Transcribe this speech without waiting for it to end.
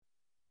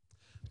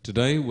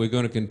Today we're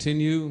going to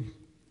continue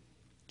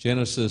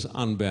Genesis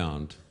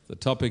Unbound. The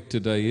topic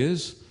today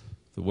is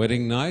the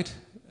wedding night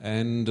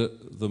and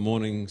the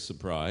morning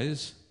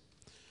surprise,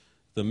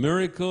 the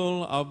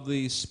miracle of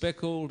the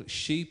speckled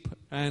sheep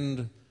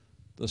and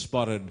the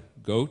spotted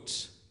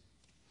goats,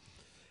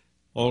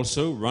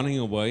 also running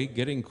away,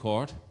 getting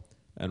caught,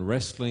 and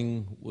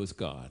wrestling with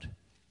God.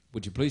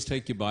 Would you please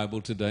take your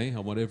Bible today? I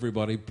want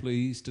everybody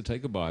please to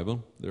take a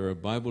Bible. There are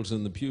Bibles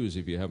in the pews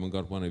if you haven't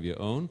got one of your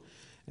own.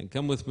 And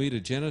come with me to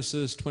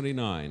Genesis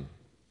 29.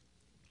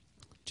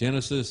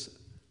 Genesis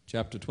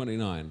chapter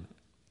 29,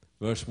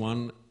 verse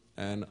 1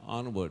 and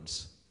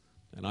onwards.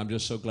 And I'm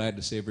just so glad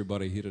to see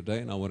everybody here today,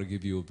 and I want to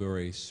give you a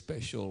very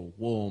special,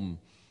 warm,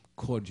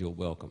 cordial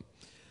welcome.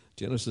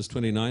 Genesis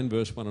 29,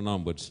 verse 1 and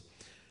onwards.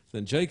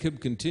 Then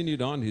Jacob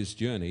continued on his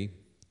journey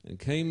and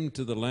came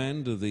to the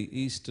land of the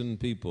eastern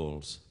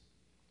peoples.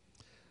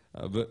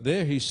 But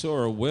there he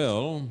saw a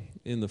well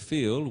in the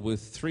field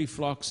with 3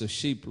 flocks of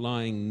sheep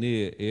lying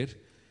near it,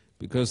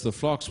 because the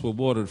flocks were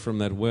watered from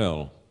that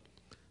well.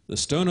 The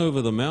stone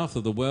over the mouth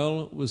of the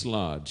well was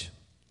large.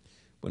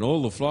 When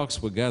all the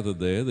flocks were gathered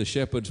there, the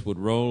shepherds would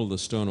roll the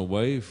stone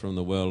away from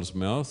the well's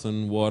mouth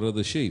and water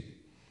the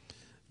sheep.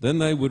 Then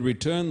they would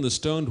return the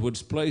stone to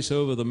its place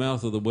over the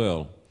mouth of the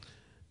well.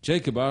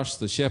 Jacob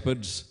asked the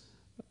shepherds,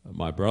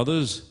 "My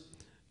brothers,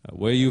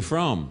 where are you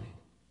from?"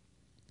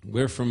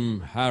 "We're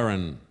from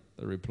Haran,"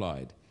 they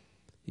replied.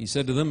 He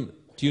said to them,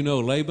 "Do you know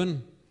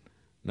Laban,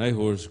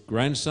 Nahor's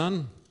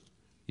grandson?"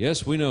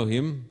 "Yes, we know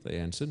him," they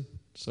answered.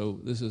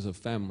 So this is a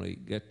family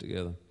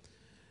get-together.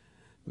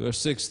 Verse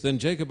 6, then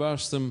Jacob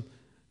asked them,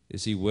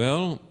 "Is he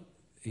well?"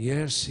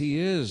 "Yes, he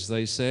is,"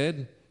 they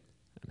said.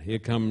 And here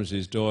comes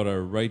his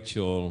daughter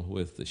Rachel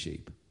with the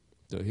sheep.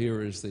 So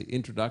here is the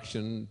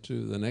introduction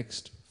to the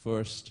next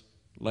first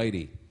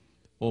lady,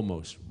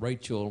 almost,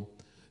 Rachel,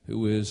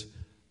 who is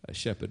a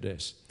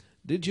shepherdess.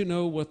 Did you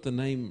know what the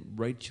name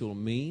Rachel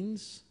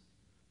means?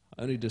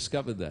 I only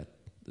discovered that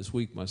this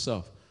week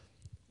myself.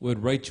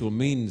 Word Rachel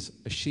means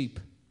a sheep.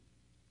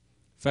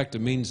 In fact, it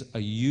means a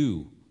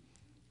ewe.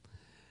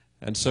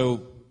 And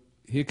so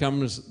here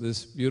comes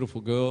this beautiful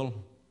girl.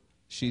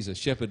 She's a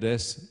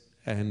shepherdess,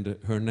 and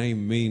her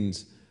name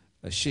means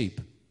a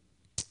sheep.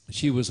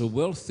 She was a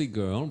wealthy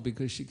girl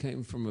because she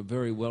came from a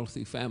very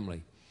wealthy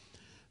family.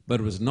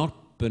 But it was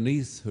not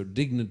beneath her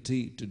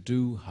dignity to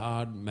do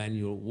hard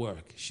manual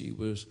work. She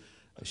was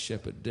a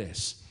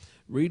shepherdess.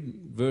 Read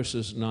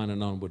verses 9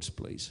 and onwards,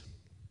 please.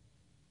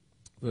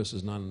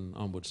 Verses 9 and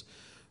onwards.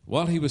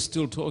 While he was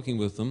still talking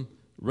with them,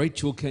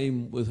 Rachel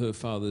came with her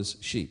father's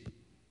sheep,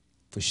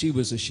 for she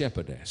was a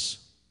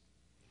shepherdess.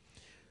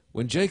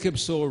 When Jacob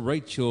saw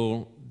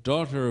Rachel,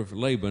 daughter of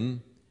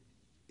Laban,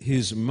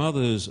 his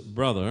mother's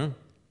brother,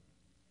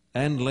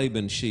 and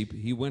Laban's sheep,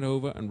 he went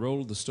over and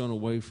rolled the stone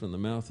away from the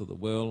mouth of the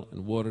well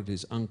and watered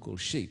his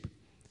uncle's sheep.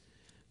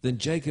 Then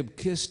Jacob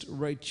kissed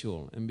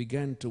Rachel and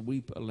began to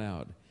weep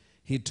aloud.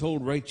 He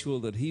told Rachel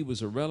that he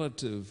was a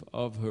relative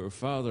of her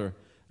father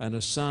and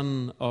a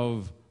son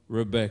of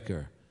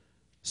Rebekah.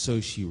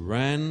 So she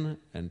ran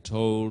and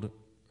told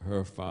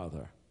her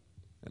father.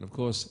 And of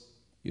course,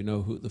 you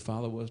know who the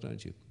father was,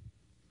 don't you?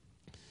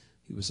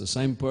 He was the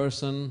same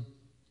person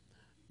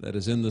that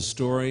is in the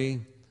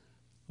story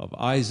of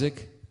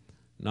Isaac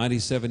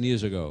 97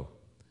 years ago.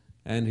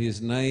 And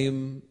his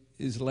name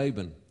is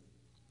Laban.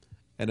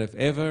 And if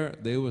ever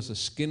there was a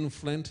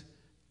skinflint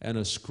and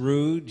a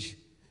Scrooge,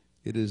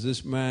 it is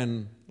this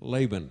man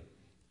Laban,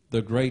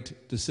 the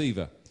great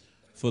deceiver.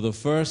 For the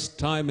first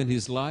time in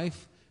his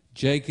life,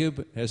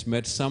 Jacob has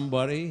met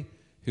somebody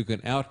who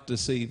can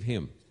out-deceive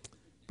him.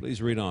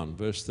 Please read on,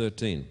 verse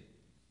 13.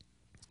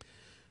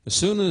 As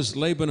soon as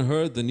Laban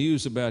heard the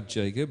news about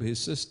Jacob, his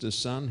sister's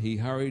son, he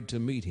hurried to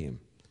meet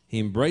him. He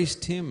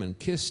embraced him and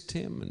kissed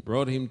him and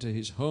brought him to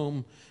his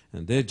home,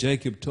 and there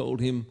Jacob told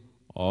him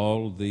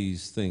all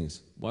these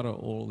things. What are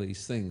all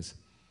these things?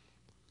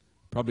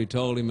 Probably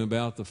told him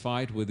about the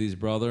fight with his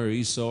brother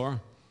Esau,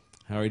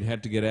 how he'd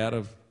had to get out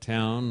of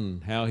town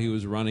and how he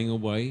was running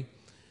away.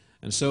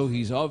 And so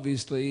he's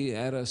obviously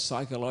at a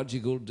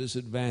psychological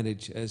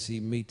disadvantage as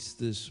he meets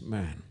this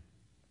man.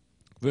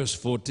 Verse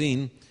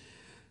 14,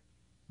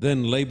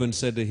 then Laban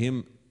said to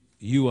him,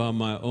 "You are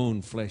my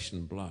own flesh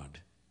and blood."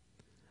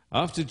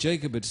 After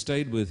Jacob had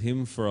stayed with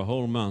him for a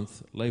whole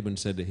month, Laban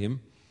said to him,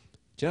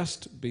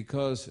 "Just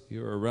because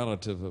you're a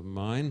relative of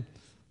mine,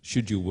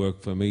 should you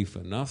work for me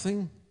for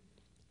nothing?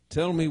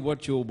 Tell me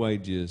what your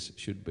wages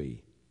should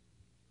be."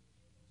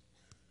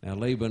 Now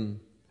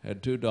Laban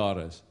had 2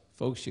 daughters.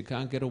 Folks, you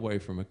can't get away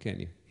from it, can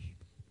you?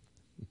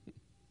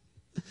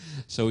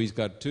 So he's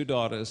got 2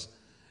 daughters,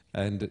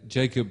 and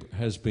Jacob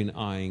has been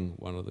eyeing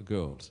one of the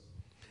girls.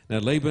 Now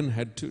Laban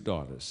had 2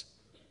 daughters.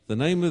 The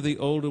name of the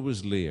older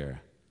was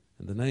Leah,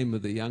 and the name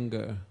of the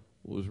younger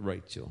was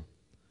Rachel.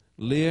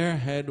 Leah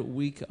had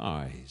weak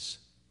eyes,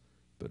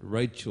 but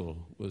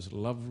Rachel was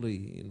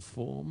lovely in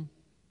form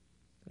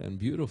and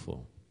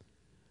beautiful.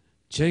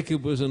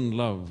 Jacob was in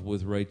love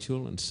with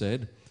Rachel and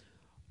said,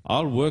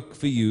 "I'll work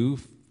for you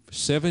for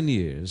 7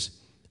 years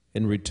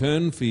in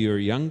return for your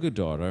younger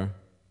daughter,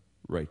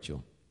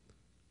 Rachel.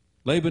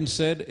 Laban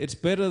said, "It's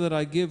better that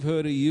I give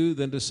her to you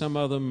than to some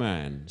other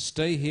man.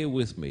 Stay here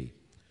with me."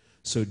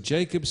 So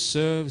Jacob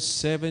served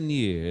 7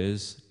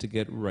 years to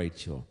get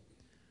Rachel,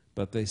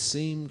 but they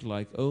seemed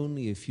like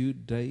only a few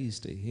days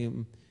to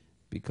him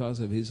because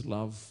of his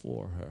love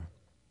for her.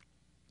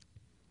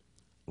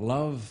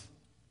 Love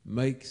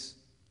makes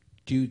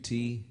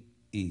duty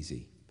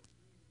easy.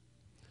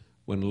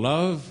 When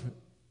love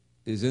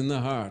is in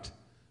the heart,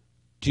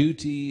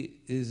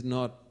 duty is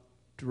not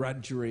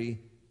drudgery,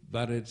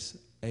 but it's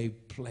a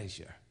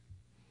pleasure.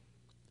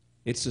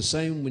 It's the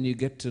same when you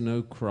get to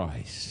know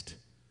Christ.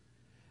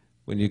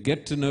 When you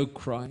get to know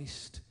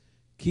Christ,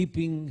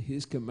 keeping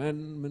his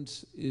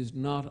commandments is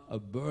not a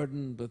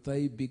burden, but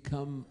they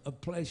become a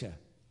pleasure.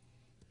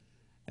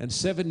 And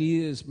 7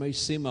 years may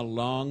seem a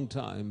long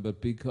time,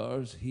 but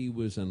because he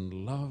was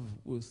in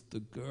love with the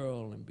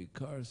girl and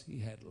because he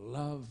had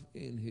love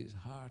in his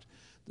heart,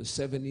 the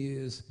 7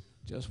 years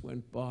just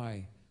went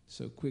by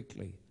so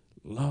quickly.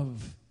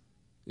 Love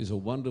is a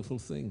wonderful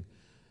thing.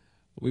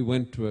 We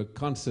went to a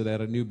concert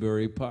at a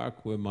Newbury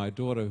Park where my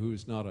daughter,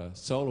 who's not a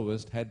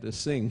soloist, had to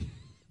sing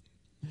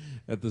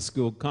at the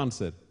school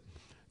concert.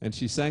 And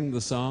she sang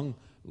the song,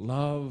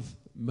 "Love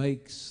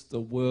Makes the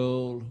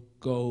World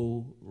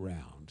Go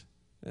Round."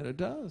 And it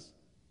does.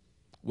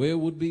 Where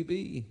would we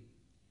be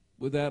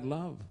without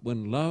love?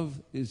 When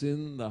love is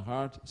in the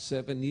heart,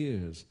 7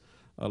 years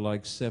are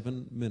like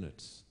 7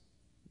 minutes.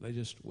 They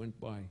just went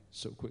by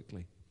so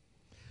quickly.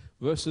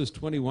 Verses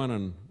 21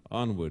 and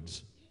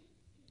onwards.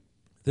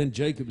 Then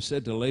Jacob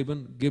said to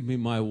Laban, "Give me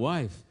my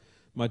wife.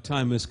 My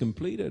time is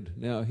completed."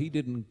 Now, he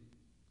didn't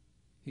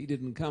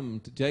come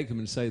to Jacob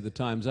and say the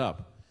time's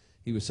up.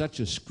 He was such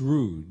a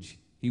Scrooge.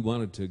 He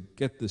wanted to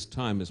get this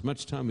time, as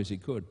much time as he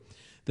could.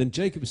 Then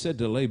Jacob said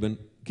to Laban,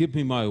 "Give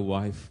me my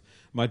wife.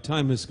 My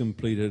time is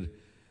completed,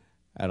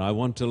 and I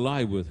want to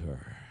lie with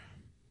her."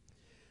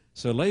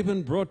 So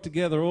Laban brought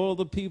together all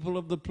the people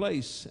of the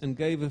place and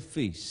gave a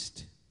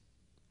feast.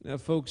 Now,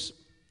 folks,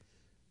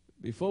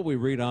 before we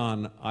read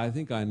on, I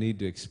think I need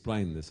to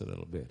explain this a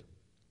little bit.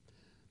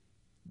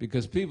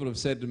 Because people have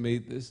said to me,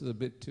 this is a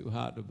bit too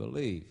hard to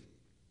believe.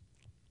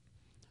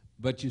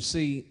 But you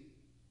see,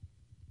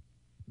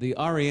 the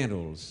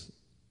Orientals,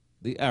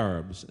 the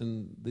Arabs,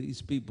 and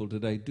these people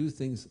today do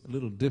things a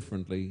little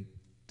differently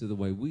to the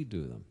way we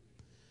do them.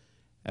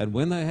 And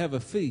when they have a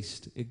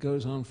feast, it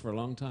goes on for a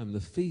long time. The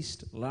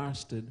feast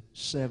lasted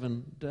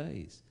 7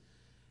 days.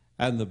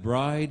 And the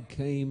bride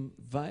came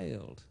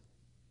veiled.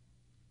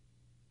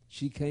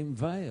 She came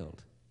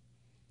veiled.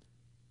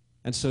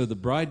 And so the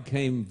bride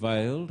came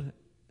veiled.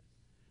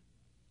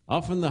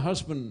 Often the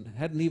husband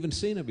hadn't even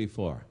seen her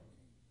before.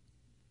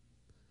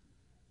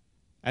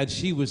 And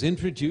she was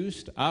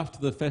introduced after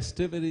the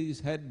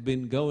festivities had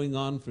been going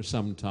on for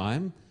some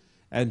time,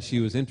 and she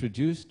was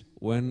introduced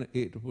when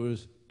it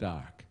was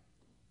dark.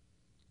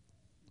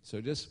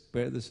 So just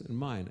bear this in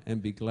mind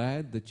and be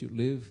glad that you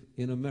live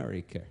in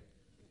America.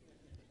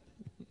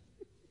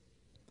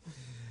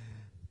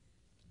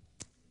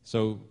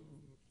 So,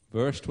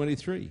 verse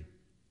 23.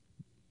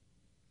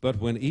 But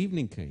when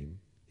evening came,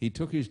 he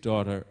took his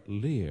daughter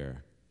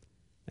Leah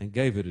and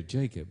gave her to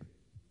Jacob,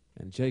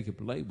 and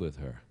Jacob lay with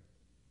her.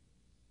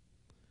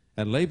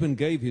 And Laban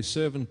gave his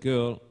servant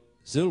girl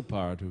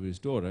Zilpah to his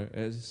daughter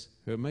as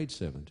her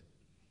maidservant.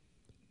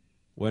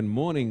 When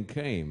morning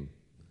came,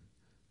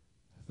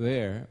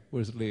 there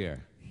was Leah.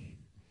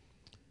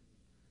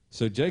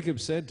 So Jacob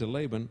said to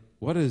Laban,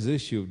 "What is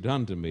this you've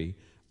done to me?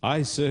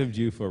 I served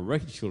you for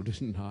Rachel,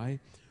 didn't I?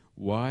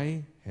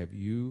 Why have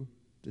you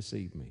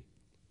deceived me?"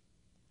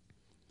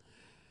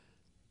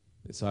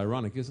 It's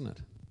ironic, isn't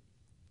it?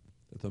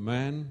 That the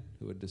man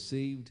who had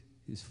deceived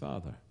his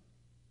father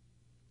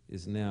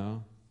is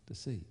now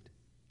deceived.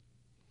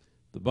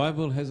 The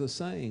Bible has a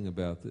saying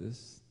about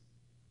this.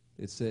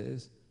 It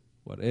says,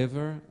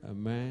 "Whatever a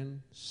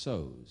man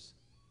sows,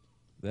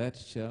 that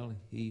shall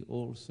he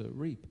also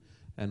reap."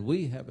 And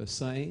we have a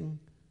saying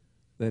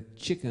that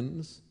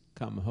chickens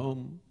come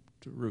home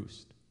to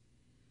roost.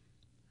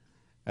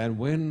 And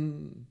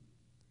when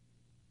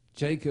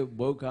Jacob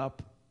woke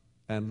up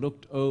and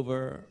looked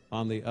over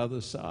on the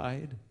other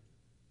side,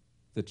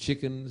 the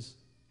chickens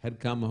had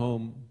come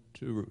home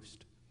to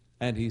roost.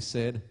 And he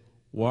said,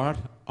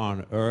 "What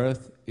on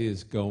earth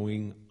is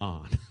going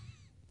on?"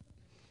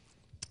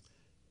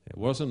 It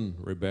wasn't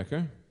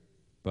Rebecca,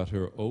 but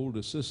her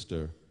older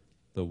sister,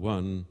 the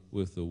one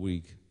with the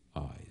weak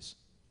eyes.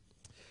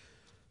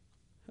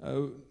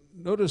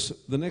 Notice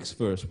the next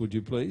verse, would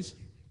you please?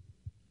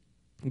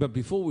 But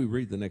before we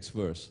read the next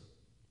verse,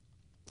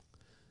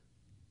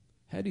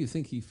 how do you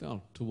think he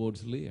felt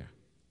towards Leah?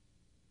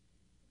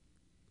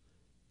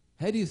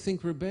 How do you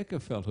think Rebecca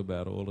felt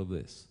about all of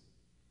this?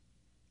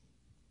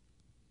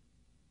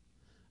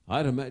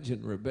 I'd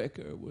imagine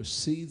Rebecca was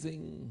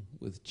seething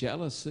with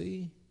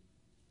jealousy.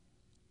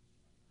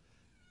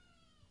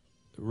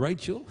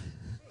 Rachel?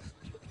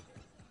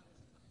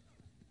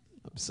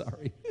 I'm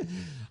sorry.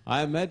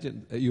 I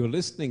imagine, you're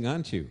listening,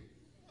 aren't you?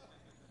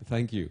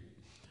 Thank you.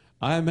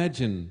 I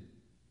imagine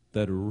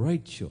that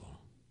Rachel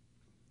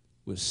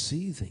was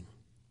seething.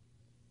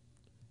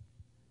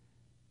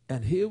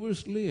 And here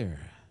was Leah.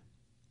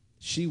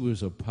 She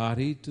was a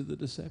party to the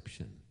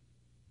deception.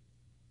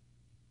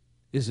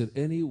 Is it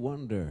any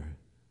wonder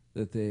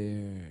that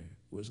there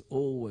was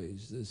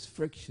always this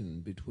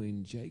friction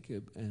between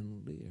Jacob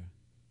and Leah?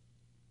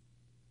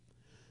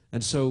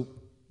 And so,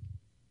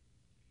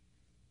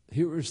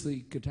 here is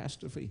the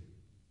catastrophe.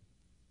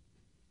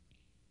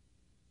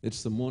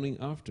 It's the morning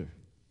after.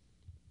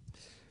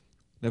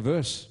 Now,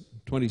 verse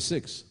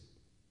 26,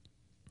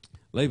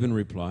 Laban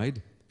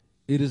replied,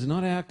 "It is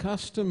not our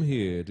custom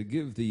here to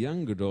give the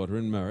younger daughter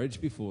in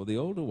marriage before the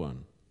older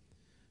one.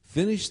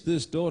 Finish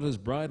this daughter's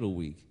bridal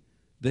week,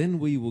 then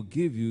we will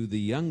give you the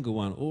younger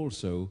one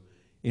also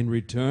in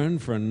return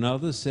for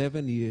another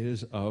 7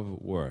 years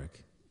of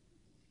work."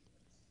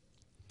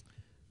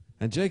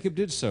 And Jacob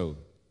did so.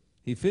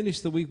 He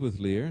finished the week with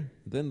Leah.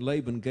 Then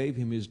Laban gave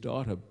him his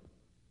daughter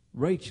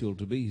Rachel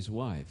to be his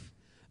wife.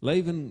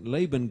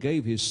 Laban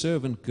gave his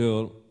servant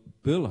girl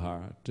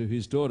Bilhah to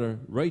his daughter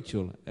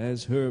Rachel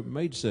as her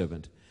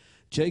maidservant.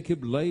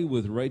 Jacob lay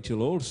with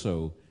Rachel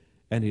also,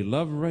 and he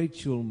loved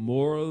Rachel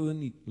more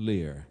than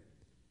Leah.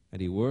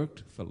 And he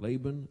worked for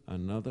Laban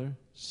another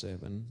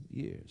 7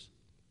 years.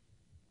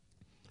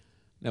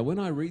 Now, when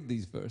I read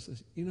these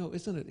verses,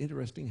 isn't it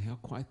interesting how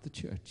quiet the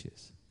church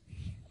is?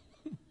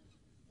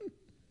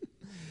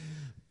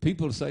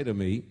 People say to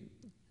me,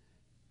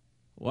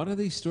 "What are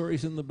these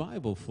stories in the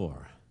Bible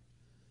for?"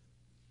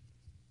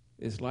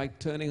 It's like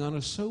turning on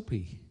a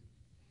soapy.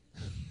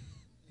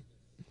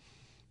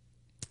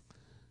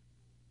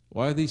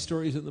 Why are these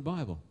stories in the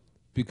Bible?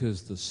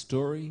 Because the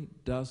story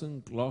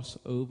doesn't gloss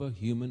over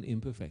human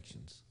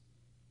imperfections.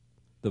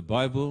 The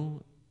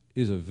Bible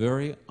is a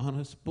very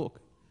honest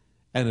book,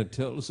 and it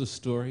tells the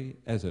story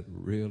as it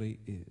really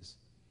is.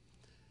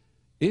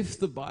 If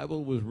the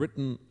Bible was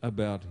written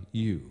about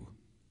you,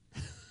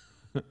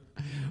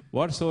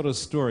 what sort of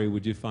story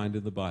would you find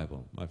in the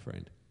Bible, my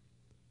friend?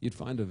 You'd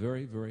find a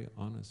very, very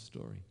honest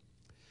story.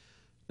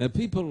 Now,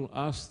 people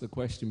ask the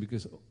question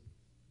because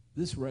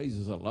this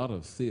raises a lot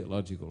of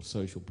theological,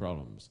 social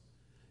problems.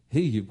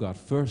 Here you've got,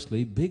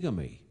 firstly,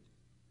 bigamy.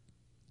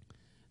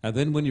 And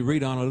then when you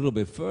read on a little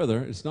bit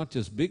further, it's not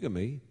just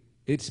bigamy,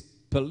 it's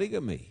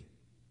polygamy.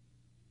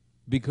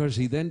 Because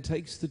he then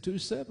takes the 2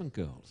 servant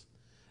girls.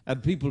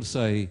 And people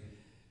say,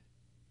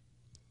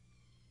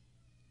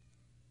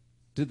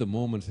 did the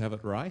Mormons have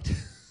it right?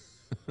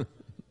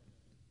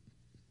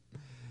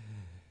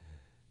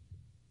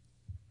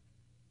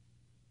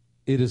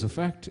 It is a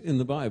fact in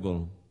the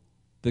Bible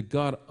that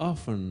God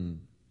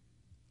often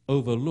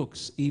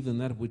overlooks even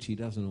that which he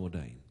doesn't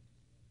ordain.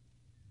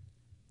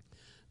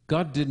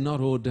 God did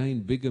not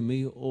ordain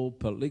bigamy or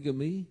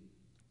polygamy,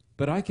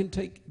 but I can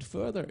take it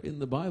further in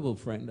the Bible,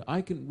 friend.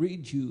 I can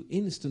read you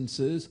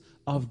instances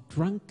of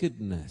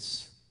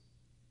drunkenness.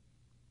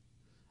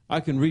 I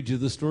can read you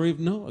the story of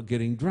Noah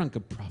getting drunk, a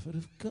prophet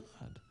of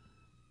God.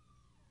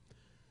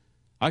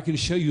 I can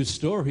show you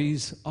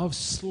stories of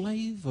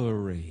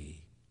slavery.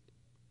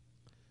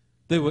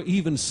 There were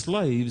even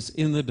slaves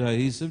in the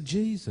days of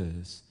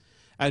Jesus.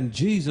 And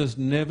Jesus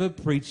never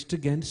preached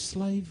against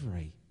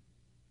slavery.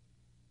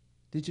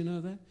 Did you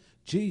know that?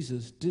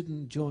 Jesus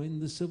didn't join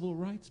the civil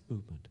rights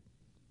movement.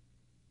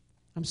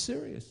 I'm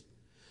serious.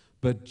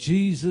 But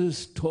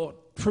Jesus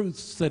taught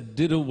truths that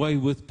did away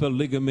with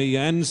polygamy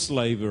and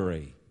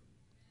slavery.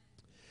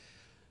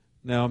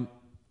 Now,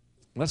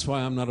 that's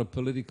why I'm not a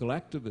political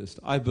activist.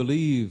 I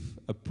believe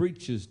a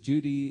preacher's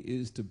duty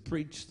is to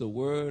preach the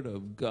Word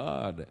of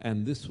God,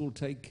 and this will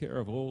take care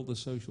of all the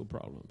social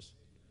problems.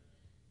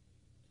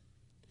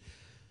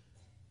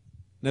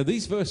 Now,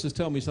 these verses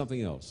tell me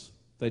something else.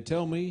 They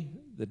tell me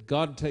that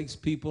God takes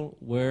people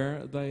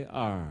where they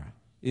are,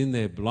 in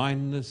their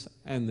blindness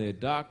and their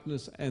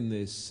darkness and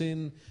their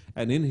sin,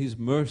 and in His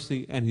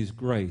mercy and His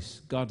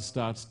grace, God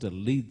starts to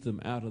lead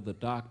them out of the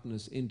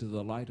darkness into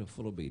the light of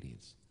full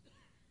obedience.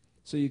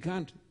 So you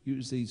can't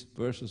use these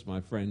verses,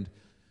 my friend,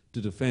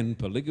 to defend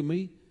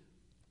polygamy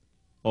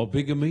or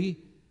bigamy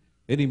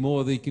any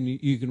more than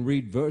you can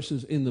read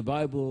verses in the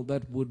Bible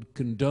that would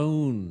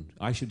condone.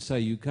 I should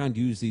say you can't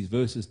use these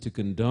verses to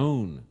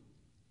condone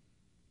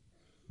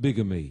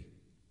bigamy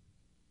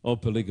or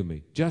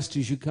polygamy, just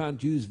as you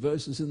can't use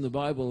verses in the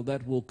Bible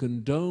that will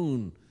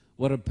condone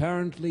what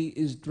apparently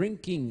is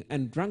drinking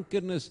and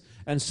drunkenness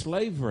and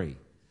slavery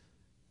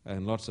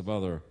and lots of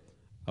other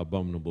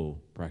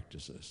abominable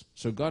practices.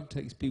 So God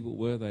takes people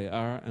where they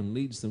are and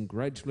leads them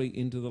gradually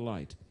into the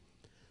light.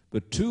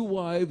 But 2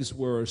 wives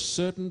were a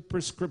certain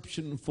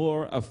prescription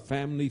for a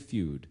family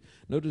feud.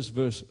 Notice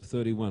verse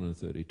 31 and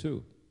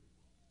 32.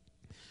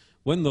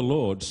 When the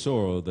Lord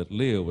saw that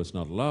Leah was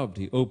not loved,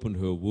 he opened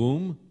her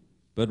womb,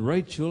 but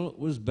Rachel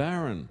was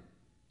barren.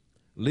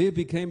 Leah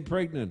became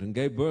pregnant and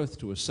gave birth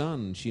to a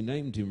son. She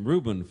named him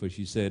Reuben, for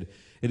she said,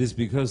 "It is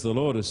because the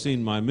Lord has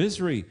seen my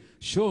misery.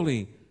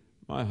 Surely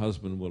my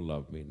husband will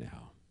love me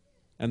now."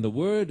 And the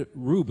word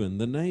Reuben,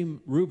 the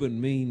name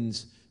Reuben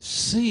means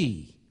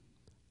see,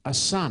 a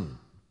son.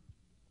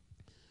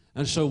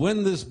 And so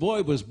when this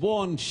boy was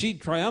born, she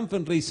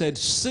triumphantly said,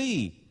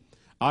 "See,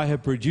 I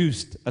have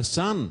produced a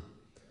son,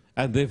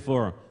 and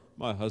therefore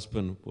my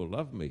husband will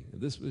love me.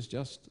 And this was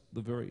just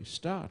the very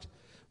start.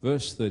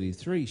 Verse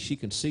 33, she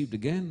conceived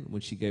again.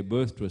 When she gave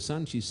birth to a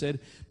son, she said,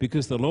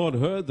 because the Lord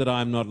heard that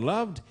I am not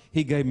loved,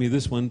 he gave me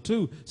this one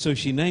too. So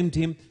she named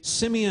him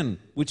Simeon,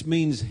 which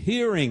means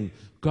hearing.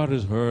 God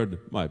has heard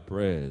my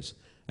prayers.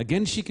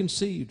 Again she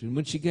conceived, and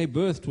when she gave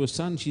birth to a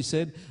son, she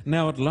said,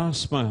 now at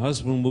last my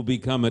husband will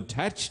become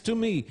attached to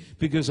me,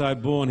 because I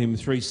borne him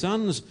 3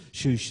 sons.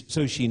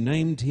 So she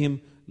named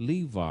him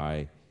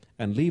Levi,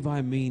 and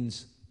Levi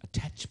means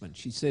attachment.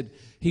 She said,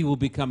 he will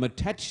become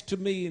attached to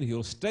me, and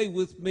he'll stay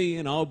with me,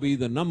 and I'll be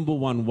the number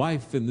one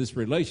wife in this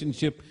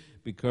relationship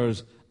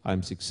because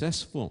I'm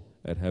successful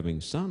at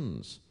having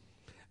sons.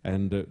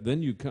 And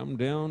then you come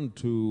down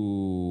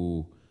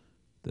to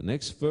the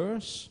next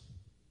verse.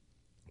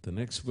 The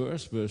next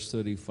verse, verse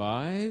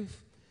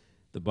 35,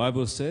 the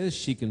Bible says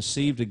she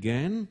conceived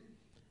again,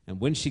 and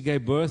when she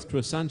gave birth to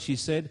a son, she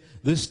said,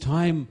 this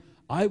time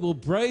I will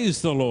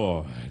praise the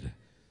Lord.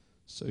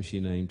 So she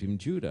named him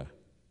Judah.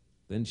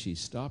 Then she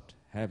stopped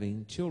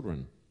having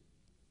children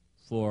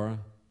for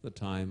the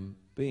time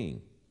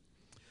being.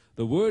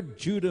 The word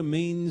Judah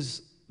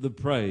means the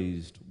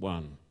praised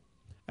one.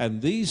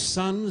 And these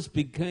sons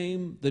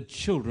became the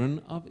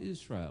children of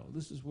Israel.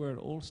 This is where it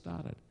all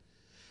started.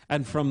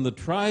 And from the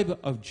tribe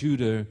of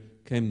Judah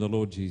came the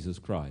Lord Jesus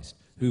Christ,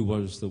 who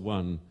was the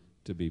one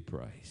to be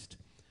praised.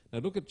 Now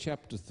look at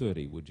chapter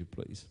 30, would you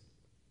please?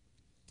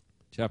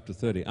 Chapter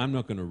 30. I'm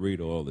not going to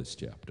read all this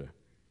chapter.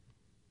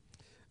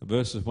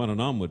 Verses 1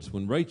 and onwards.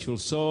 When Rachel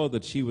saw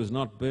that she was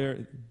not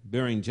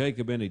bearing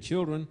Jacob any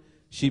children,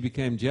 she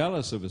became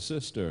jealous of her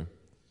sister.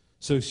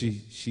 So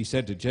she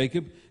said to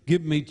Jacob,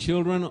 give me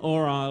children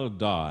or I'll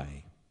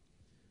die.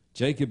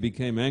 Jacob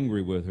became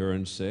angry with her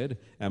and said,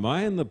 am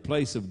I in the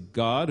place of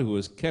God who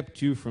has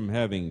kept you from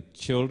having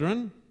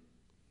children?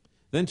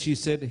 Then she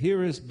said,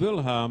 here is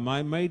Bilhah,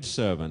 my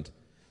maidservant.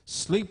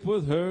 Sleep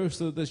with her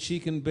so that she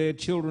can bear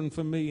children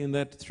for me, and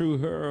that through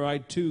her I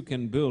too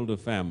can build a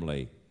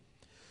family.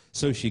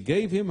 So she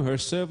gave him her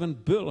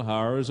servant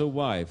Bilhah as a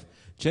wife.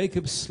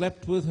 Jacob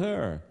slept with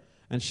her,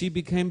 and she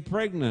became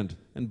pregnant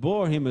and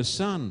bore him a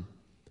son.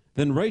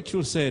 Then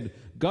Rachel said,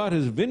 God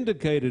has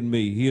vindicated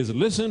me. He has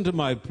listened to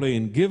my plea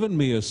and given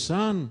me a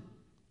son.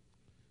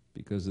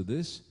 Because of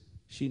this,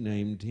 she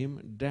named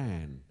him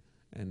Dan.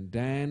 And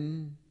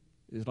Dan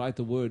is like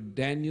the word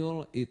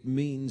Daniel. It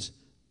means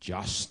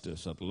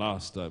justice. At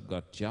last I've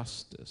got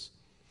justice.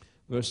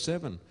 Verse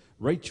 7,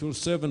 Rachel's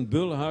servant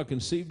Bilhah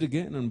conceived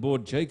again and bore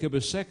Jacob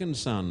a second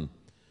son.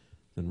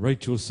 Then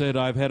Rachel said,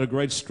 I've had a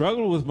great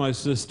struggle with my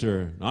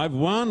sister. I've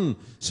won.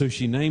 So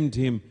she named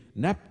him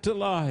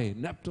Naphtali.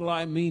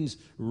 Naphtali means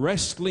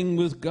wrestling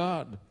with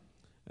God.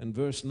 And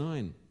verse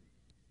 9,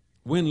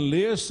 when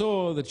Leah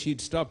saw that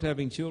she'd stopped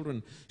having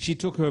children, she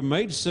took her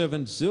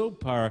maidservant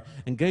Zilpah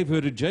and gave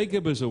her to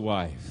Jacob as a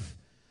wife.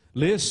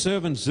 Leah's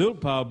servant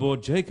Zilpah bore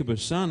Jacob a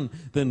son.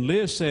 Then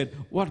Leah said,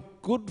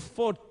 what good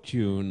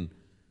fortune.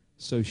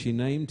 So she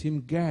named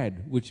him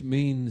Gad, which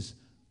means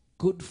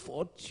good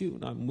fortune.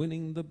 I'm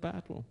winning the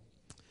battle.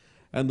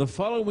 And the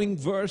following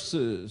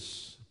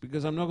verses,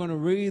 because I'm not going to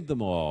read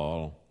them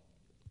all,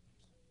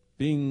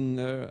 being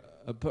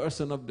a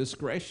person of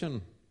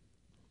discretion,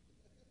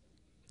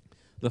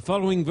 the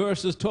following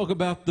verses talk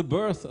about the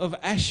birth of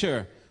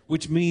Asher,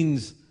 which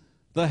means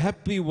the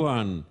happy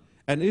one,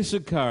 and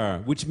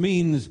Issachar, which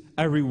means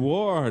a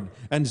reward,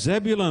 and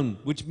Zebulun,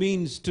 which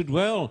means to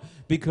dwell,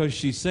 because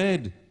she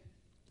said,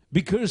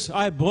 because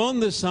I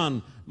born the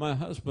son, my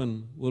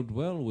husband will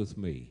dwell with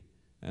me,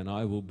 and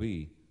I will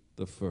be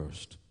the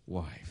first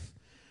wife.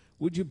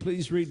 Would you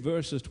please read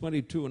verses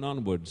 22 and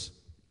onwards?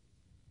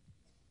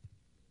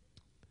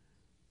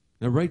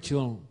 Now,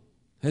 Rachel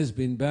has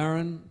been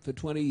barren for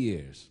 20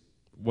 years,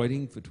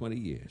 waiting for 20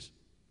 years.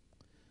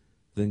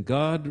 Then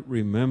God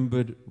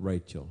remembered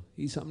Rachel.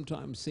 He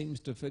sometimes seems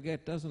to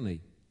forget, doesn't he?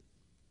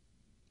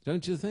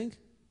 Don't you think?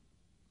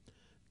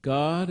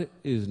 God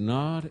is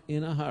not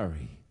in a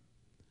hurry.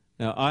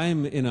 Now,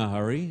 I'm in a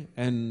hurry,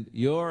 and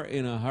you're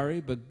in a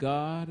hurry, but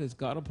God has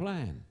got a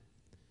plan.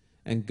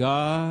 And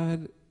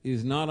God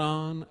is not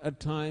on a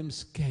time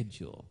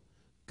schedule.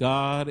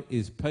 God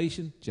is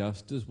patient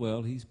just as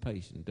well. He's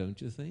patient, don't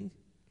you think?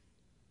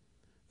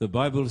 The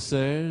Bible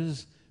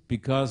says,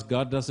 because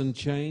God doesn't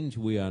change,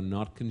 we are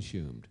not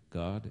consumed.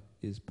 God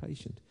is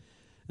patient.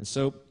 And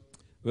so,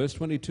 verse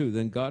 22,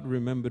 then God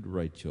remembered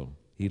Rachel.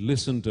 He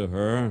listened to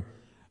her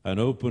and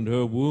opened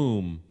her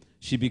womb.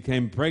 She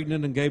became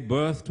pregnant and gave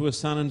birth to a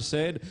son and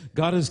said,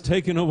 God has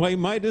taken away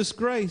my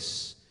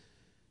disgrace.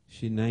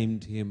 She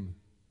named him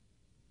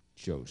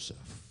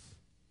Joseph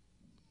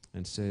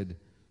and said,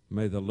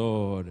 may the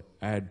Lord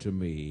add to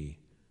me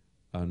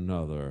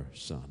another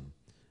son.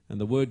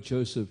 And the word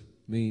Joseph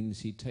means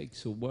he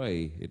takes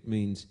away. It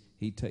means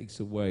he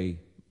takes away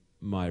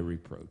my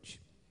reproach.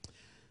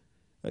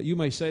 You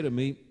may say to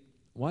me,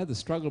 why the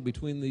struggle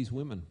between these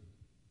women?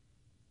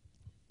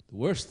 The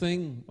worst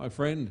thing, my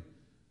friend,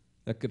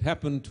 that could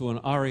happen to an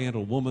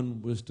Oriental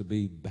woman was to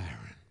be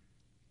barren.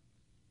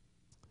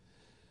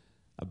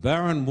 A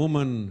barren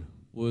woman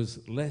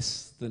was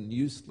less than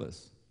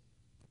useless.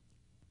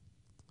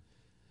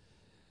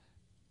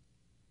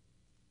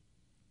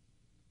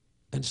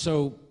 And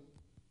so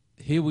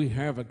here we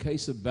have a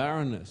case of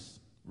barrenness.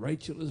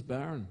 Rachel is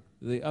barren.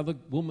 The other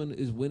woman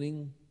is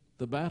winning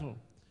the battle.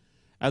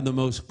 And the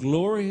most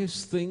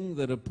glorious thing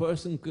that a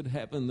person could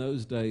have in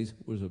those days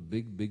was a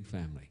big, big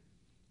family.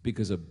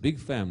 Because a big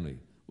family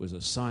was a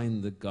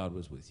sign that God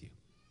was with you.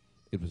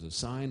 It was a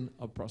sign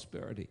of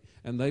prosperity.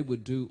 And they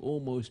would do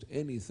almost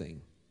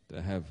anything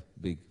to have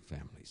big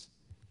families.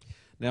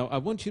 Now, I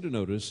want you to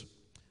notice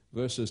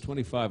verses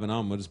 25 and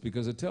onwards,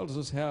 because it tells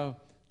us how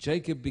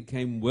Jacob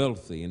became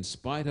wealthy in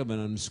spite of an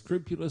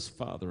unscrupulous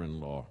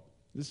father-in-law.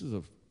 This is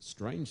a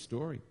strange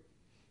story.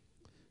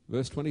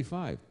 Verse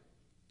 25.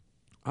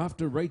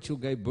 After Rachel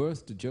gave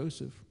birth to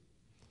Joseph,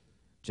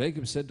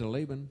 Jacob said to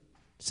Laban,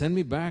 "Send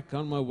me back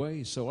on my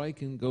way so I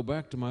can go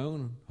back to my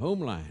own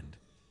homeland.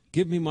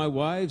 Give me my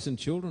wives and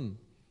children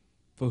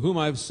for whom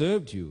I have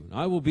served you.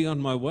 I will be on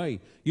my way.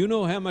 You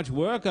know how much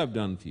work I've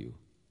done for you."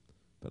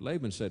 But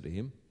Laban said to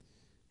him,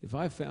 "If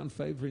I found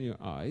favor in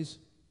your eyes,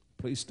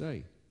 please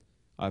stay.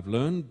 I've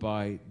learned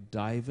by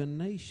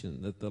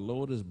divination that the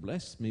Lord has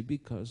blessed me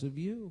because of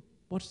you."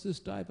 What's this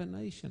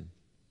divination?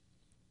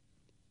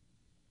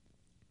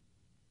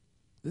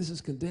 This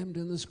is condemned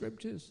in the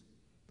scriptures.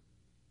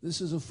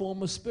 This is a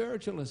form of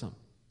spiritualism.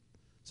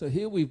 So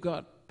here we've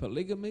got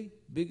polygamy,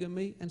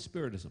 bigamy, and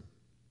spiritism.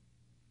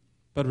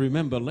 But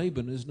remember,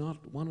 Laban is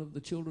not one of the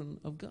children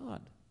of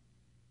God.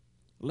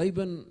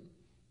 Laban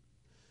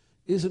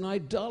is an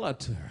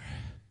idolater,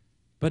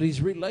 but he's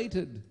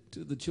related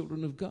to the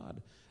children of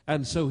God.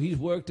 And so he's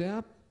worked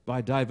out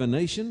by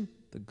divination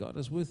that God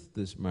is with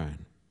this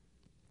man.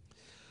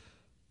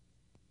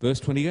 Verse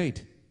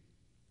 28.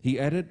 He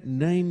added,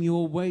 "Name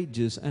your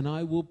wages, and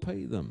I will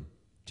pay them."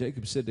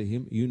 Jacob said to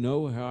him, "You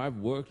know how I've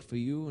worked for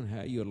you and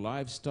how your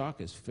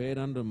livestock is fed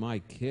under my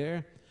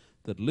care.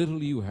 That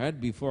little you had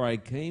before I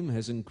came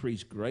has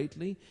increased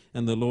greatly,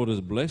 and the Lord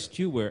has blessed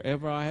you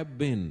wherever I have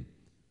been.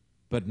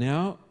 But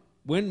now,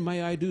 when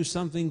may I do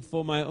something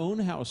for my own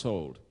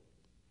household?"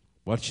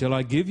 "What shall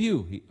I give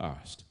you?" he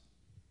asked.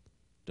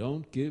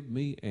 "Don't give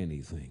me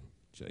anything,"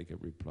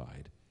 Jacob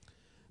replied.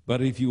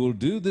 "But if you will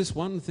do this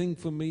one thing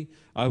for me,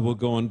 I will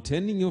go on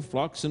tending your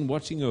flocks and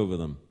watching over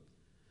them.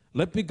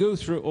 Let me go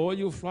through all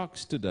your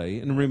flocks today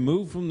and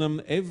remove from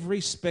them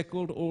every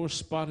speckled or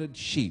spotted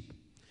sheep,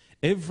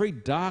 every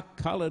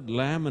dark-colored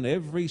lamb, and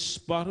every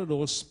spotted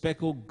or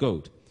speckled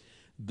goat.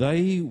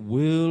 They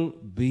will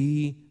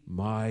be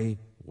my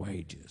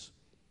wages.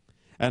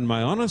 And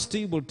my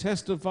honesty will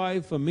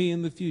testify for me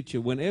in the future.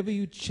 Whenever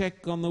you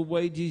check on the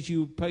wages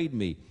you paid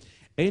me,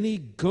 any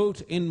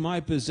goat in my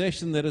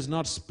possession that is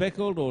not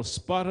speckled or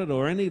spotted,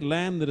 or any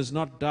lamb that is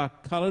not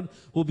dark-colored,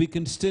 will be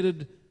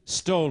considered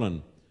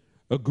stolen."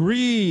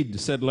 "Agreed,"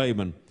 said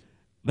Laban.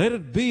 "Let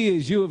it be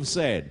as you have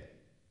said."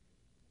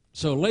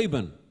 So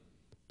Laban,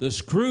 the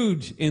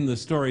Scrooge in the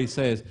story,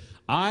 says,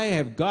 "I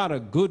have got a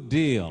good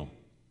deal."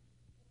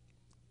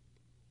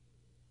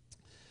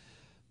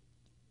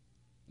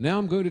 Now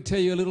I'm going to tell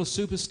you a little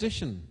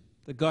superstition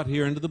that got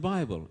here into the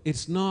Bible.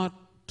 It's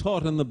not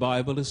taught in the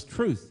Bible as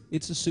truth.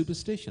 It's a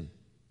superstition.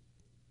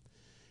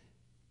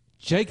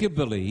 Jacob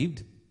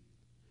believed,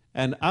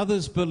 and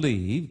others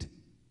believed,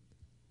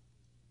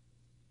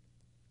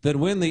 that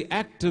when the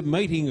act of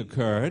mating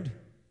occurred,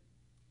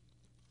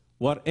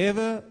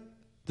 whatever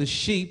the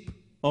sheep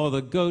or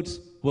the goats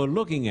were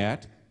looking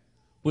at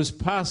was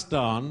passed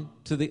on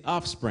to the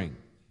offspring.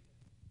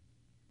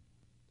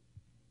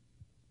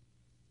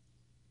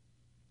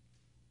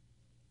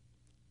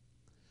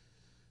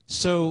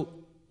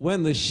 So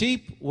when the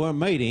sheep were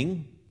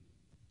mating,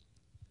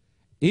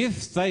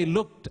 if they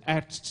looked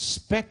at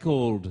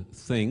speckled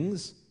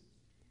things,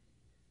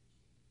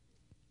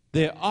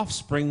 their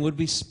offspring would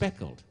be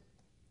speckled.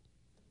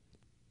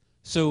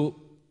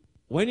 So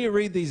when you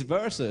read these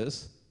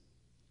verses,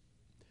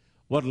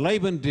 what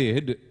Laban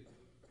did,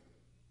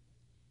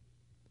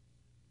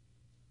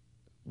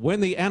 when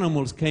the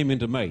animals came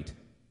into mate,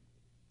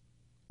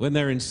 when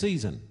they're in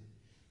season,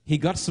 he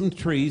got some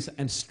trees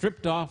and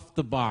stripped off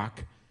the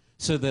bark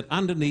so that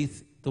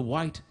underneath the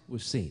white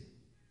was seen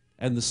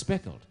and the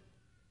speckled.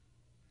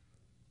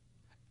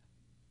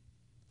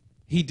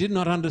 He did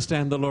not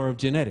understand the law of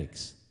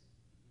genetics,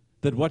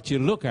 that what you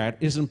look at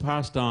isn't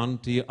passed on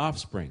to your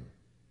offspring.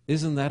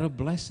 Isn't that a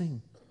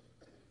blessing?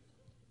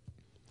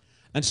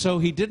 And so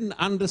he didn't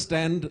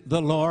understand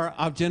the law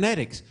of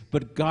genetics,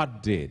 but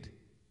God did.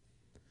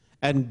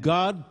 And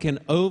God can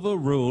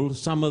overrule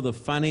some of the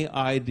funny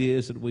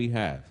ideas that we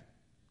have.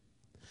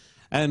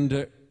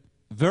 And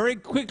very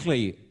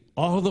quickly,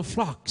 all the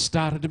flock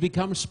started to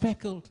become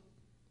speckled.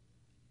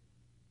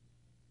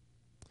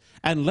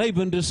 And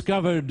Laban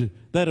discovered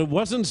that it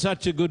wasn't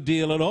such a good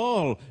deal at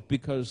all,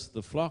 because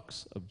the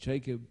flocks of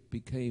Jacob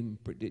became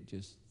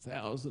prodigious.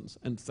 Thousands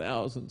and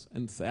thousands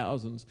and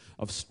thousands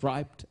of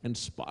striped and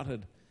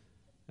spotted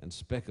and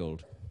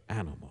speckled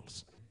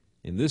animals.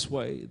 In this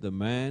way, the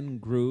man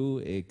grew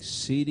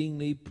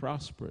exceedingly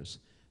prosperous,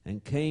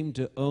 and came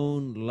to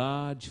own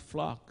large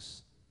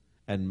flocks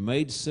and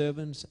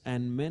maidservants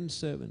and men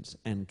servants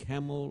and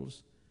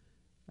camels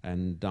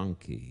and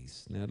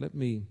donkeys. Now let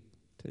me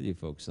tell you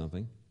folks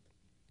something.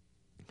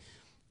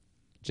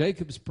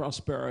 Jacob's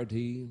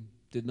prosperity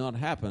did not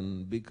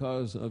happen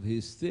because of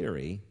his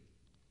theory,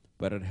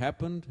 but it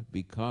happened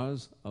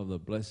because of the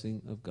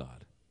blessing of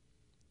God.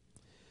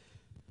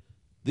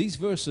 These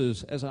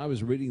verses, as I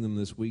was reading them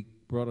this week,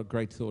 brought a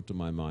great thought to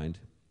my mind.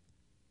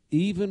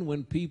 Even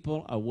when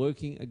people are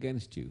working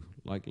against you,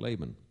 like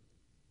Laban,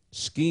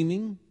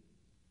 scheming,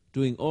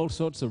 doing all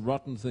sorts of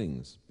rotten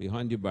things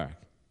behind your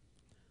back,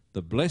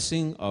 the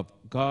blessing of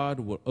God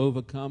will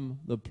overcome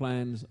the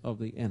plans of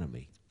the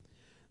enemy.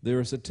 There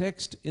is a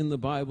text in the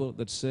Bible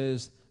that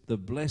says, the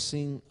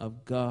blessing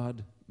of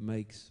God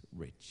makes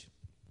rich.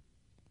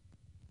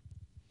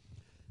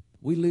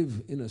 We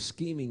live in a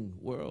scheming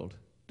world,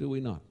 do we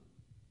not?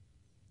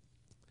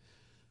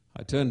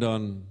 I turned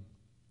on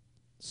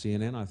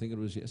CNN, I think it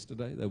was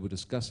yesterday. They were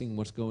discussing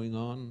what's going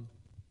on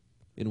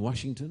in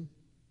Washington.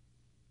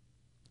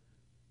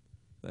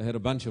 They had a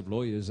bunch of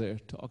lawyers there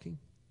talking.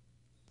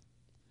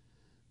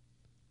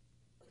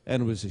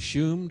 And it was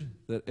assumed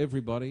that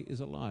everybody is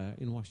a liar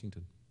in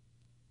Washington.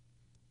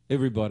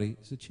 Everybody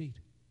is a cheat.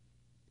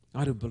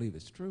 I don't believe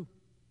it's true.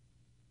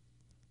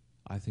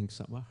 I think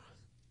some are.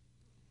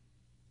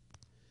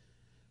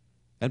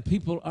 And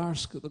people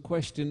ask the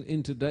question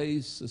in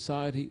today's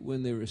society,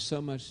 when there is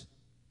so much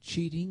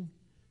cheating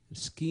and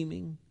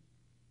scheming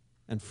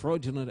and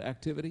fraudulent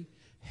activity,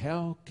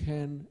 how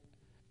can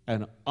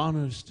an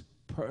honest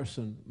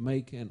person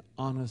make an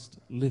honest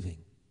living?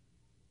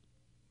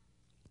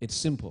 It's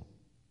simple.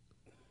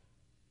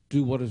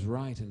 Do what is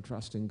right and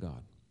trust in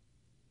God.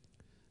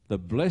 The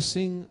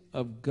blessing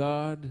of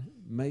God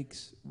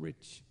makes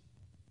rich.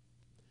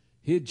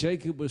 Here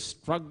Jacob was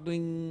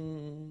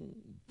struggling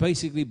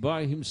basically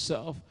by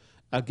himself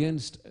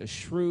against a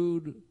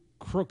shrewd,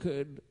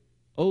 crooked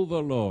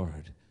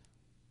overlord.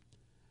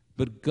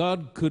 But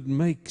God could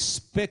make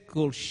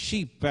speckled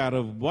sheep out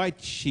of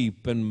white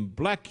sheep and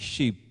black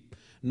sheep,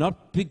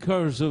 not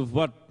because of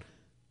what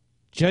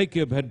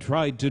Jacob had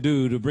tried to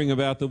do to bring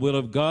about the will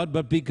of God,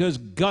 but because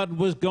God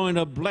was going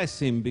to bless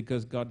him,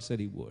 because God said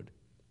he would.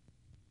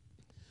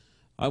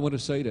 I want to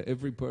say to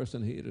every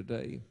person here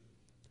today,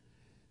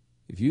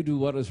 if you do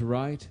what is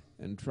right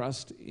and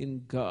trust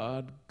in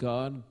God,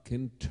 God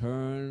can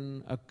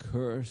turn a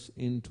curse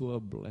into a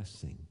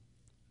blessing,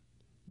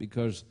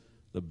 because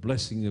the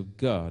blessing of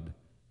God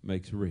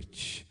makes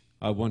rich.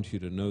 I want you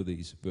to know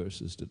these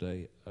verses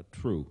today are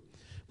true.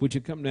 Would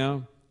you come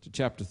now to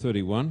chapter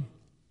 31?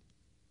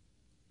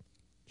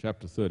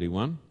 Chapter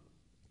 31.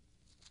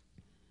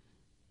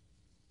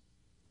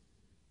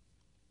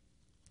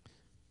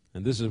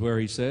 And this is where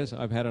he says,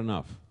 I've had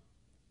enough.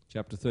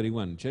 Chapter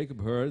 31.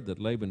 Jacob heard that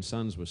Laban's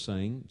sons were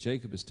saying,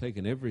 Jacob has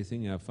taken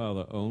everything our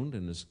father owned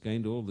and has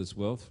gained all this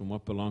wealth from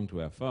what belonged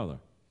to our father.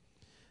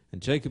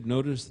 And Jacob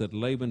noticed that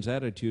Laban's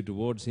attitude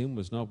towards him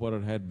was not what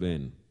it had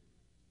been.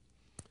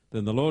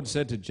 Then the Lord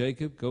said to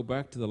Jacob, go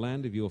back to the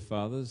land of your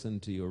fathers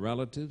and to your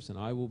relatives, and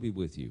I will be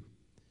with you.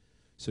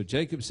 So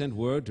Jacob sent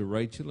word to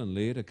Rachel and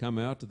Leah to come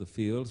out to the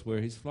fields where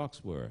his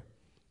flocks were.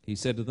 He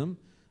said to them,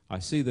 I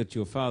see that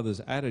your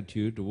father's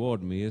attitude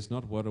toward me is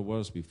not what it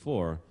was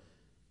before,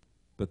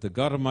 but the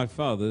God of my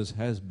fathers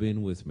has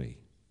been with me.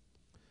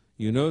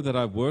 You know that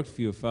I've worked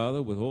for your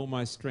father with all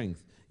my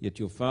strength, yet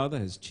your father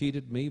has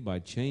cheated me by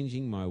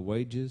changing my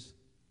wages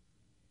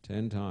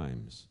 10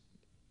 times.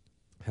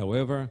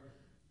 However,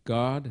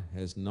 God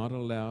has not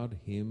allowed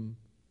him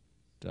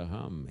to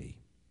harm me.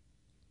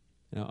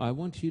 Now, I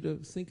want you to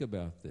think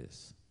about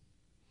this.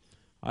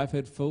 I've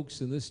had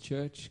folks in this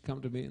church come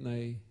to me and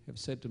they have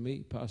said to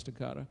me, Pastor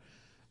Carter,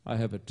 I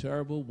have a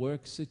terrible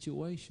work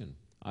situation.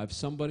 I have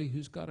somebody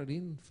who's got it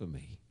in for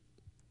me.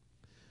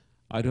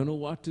 I don't know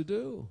what to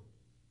do.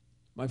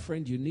 My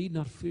friend, you need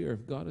not fear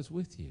if God is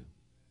with you.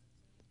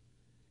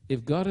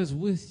 If God is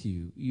with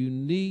you, you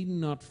need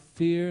not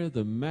fear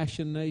the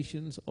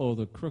machinations or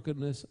the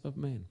crookedness of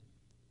men.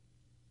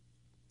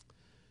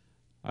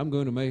 I'm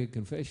going to make a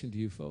confession to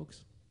you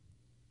folks.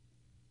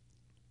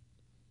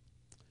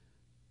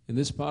 In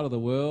this part of the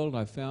world,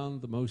 I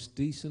found the most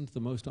decent, the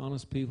most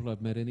honest people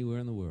I've met anywhere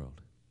in the world,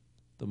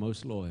 the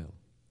most loyal.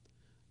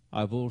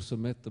 I've also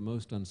met the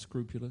most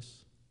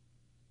unscrupulous,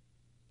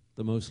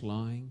 the most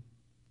lying,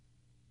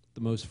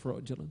 the most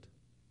fraudulent,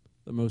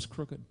 the most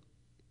crooked.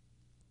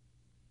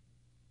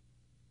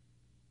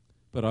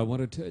 But I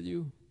want to tell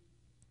you,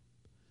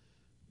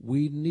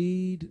 we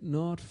need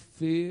not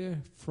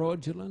fear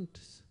fraudulent,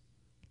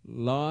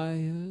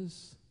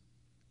 liars,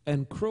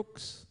 and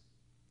crooks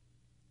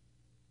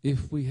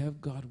if we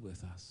have God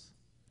with us.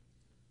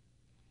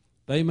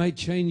 They may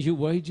change your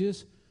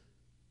wages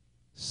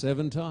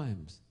 7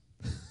 times.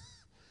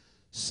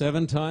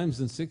 7 times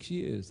in 6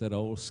 years, that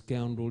old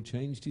scoundrel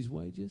changed his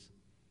wages.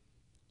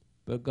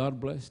 But God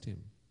blessed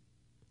him.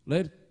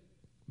 Let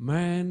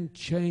man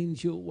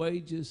change your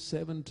wages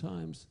 7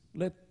 times.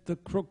 Let the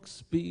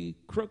crooks be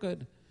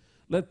crooked.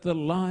 Let the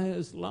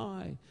liars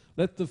lie.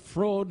 Let the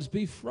frauds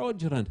be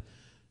fraudulent.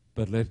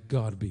 But let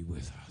God be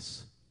with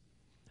us.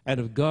 And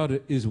if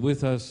God is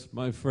with us,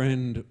 my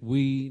friend,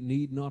 we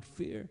need not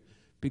fear,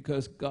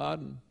 because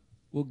God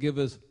will give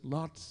us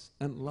lots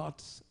and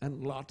lots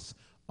and lots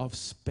of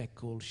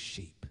speckled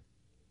sheep.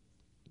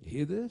 You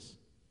hear this?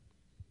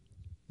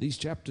 These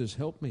chapters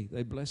help me.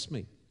 They bless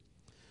me.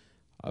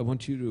 I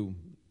want you to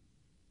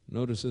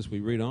notice as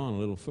we read on a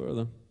little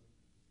further.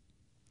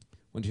 I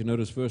want you to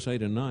notice verse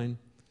 8 and 9.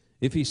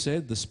 If he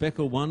said, the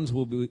speckled ones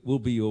will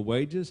be your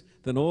wages,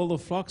 then all the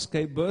flocks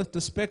gave birth to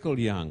speckled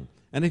young.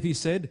 And if he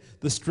said,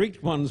 the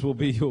streaked ones will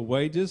be your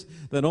wages,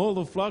 then all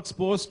the flocks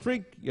bore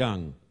streaked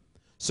young.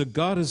 So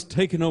God has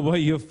taken away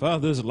your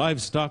father's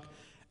livestock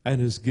and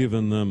has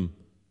given them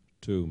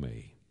to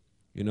me.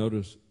 You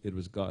notice it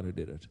was God who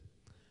did it.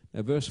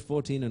 Now verse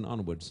 14 and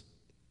onwards.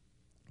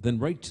 Then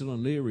Rachel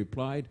and Leah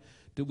replied,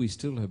 do we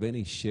still have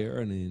any share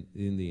in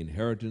the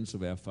inheritance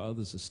of our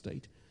father's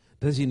estate?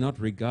 Does he not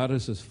regard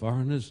us as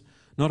foreigners?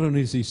 Not only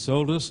has he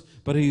sold us,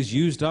 but he has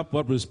used up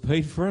what was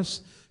paid for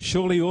us.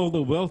 Surely all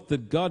the wealth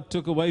that God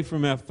took away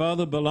from our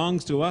father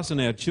belongs to us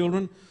and our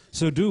children.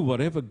 So do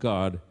whatever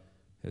God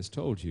has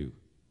told you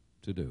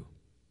to do.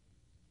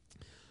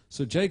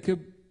 So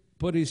Jacob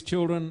put his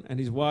children and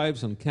his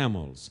wives on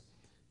camels,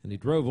 and he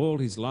drove all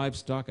his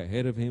livestock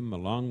ahead of him,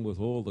 along with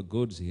all the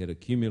goods he had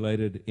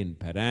accumulated in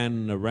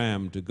Padan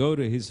Aram, to go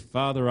to his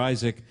father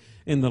Isaac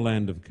in the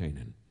land of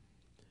Canaan.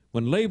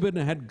 When Laban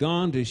had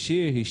gone to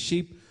shear his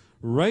sheep,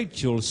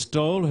 Rachel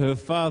stole her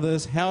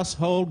father's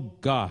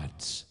household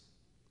gods.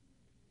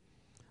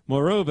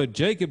 Moreover,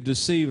 Jacob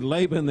deceived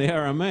Laban the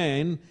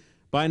Aramean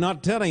by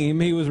not telling him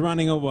he was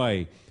running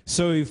away.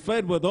 So he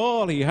fled with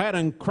all he had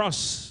and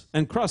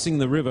crossing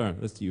the river,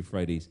 that's the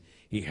Euphrates,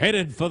 he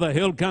headed for the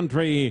hill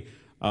country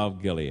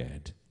of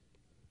Gilead.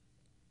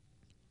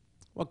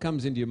 What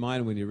comes into your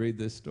mind when you read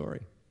this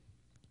story?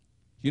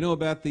 You know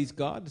about these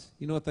gods?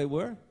 You know what they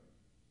were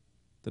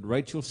that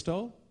Rachel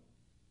stole?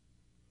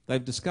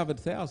 They've discovered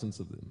thousands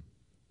of them.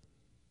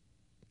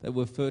 They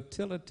were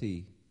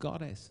fertility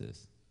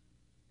goddesses.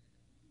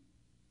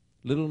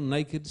 Little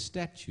naked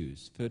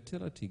statues,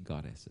 fertility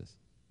goddesses.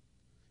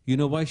 You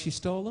know why she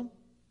stole them?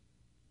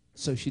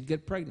 So she'd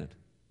get pregnant.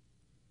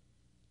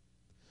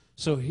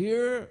 So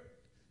here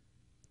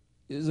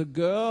is a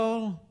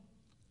girl,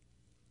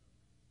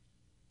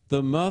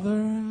 the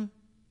mother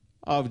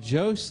of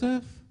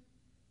Joseph,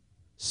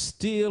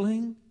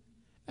 stealing,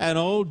 and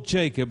old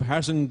Jacob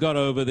hasn't got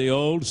over the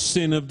old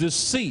sin of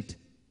deceit.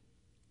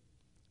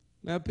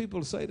 Now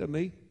people say to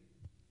me,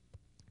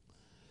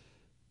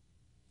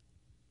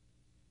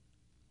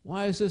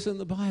 why is this in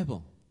the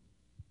Bible?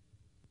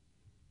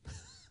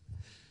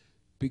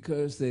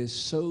 Because there's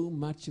so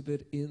much of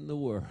it in the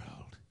world,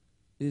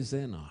 is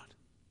there not?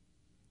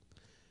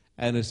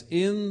 And it's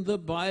in the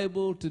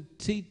Bible to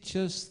teach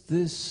us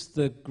this,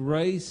 that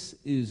grace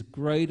is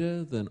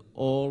greater than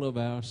all of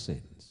our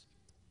sins.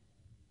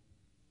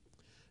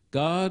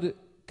 God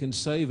can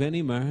save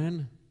any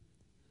man.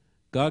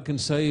 God can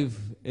save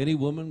any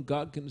woman.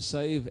 God can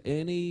save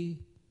any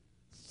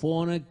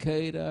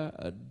fornicator,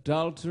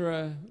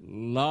 adulterer,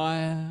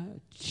 liar,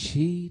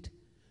 cheat,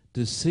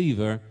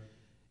 deceiver,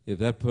 if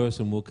that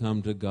person will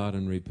come to God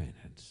in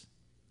repentance.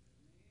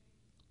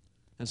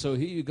 And so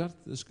here you got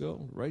this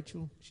girl,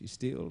 Rachel. She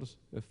steals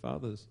her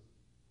father's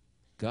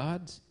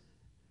gods.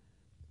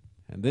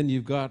 And then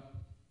you've got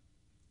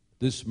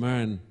this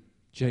man,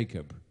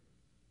 Jacob,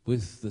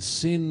 with the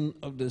sin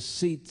of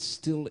deceit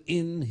still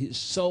in his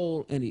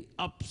soul, and he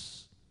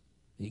ups,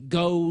 he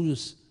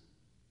goes.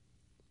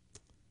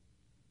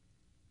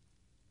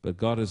 But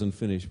God isn't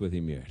finished with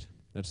him yet.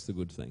 That's the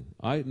good thing.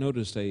 I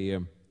noticed a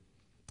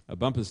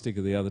bumper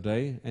sticker the other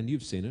day, and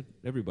you've seen it,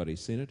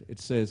 everybody's seen it. It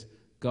says,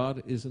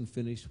 God isn't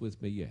finished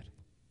with me yet.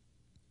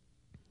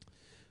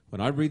 When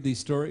I read these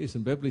stories,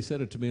 and Beverly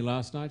said it to me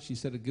last night, she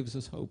said it gives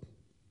us hope.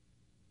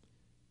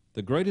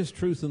 The greatest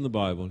truth in the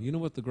Bible, you know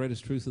what the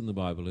greatest truth in the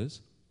Bible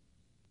is?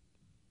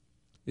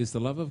 Is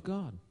the love of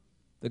God,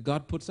 that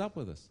God puts up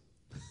with us.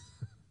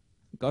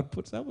 God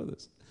puts up with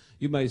us.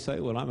 You may say,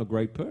 well, I'm a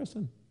great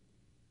person.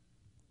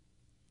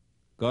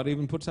 God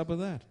even puts up with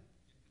that.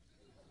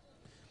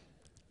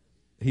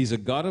 He's a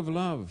God of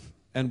love.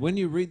 And when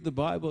you read the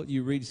Bible,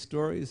 you read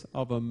stories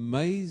of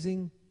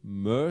amazing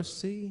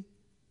mercy.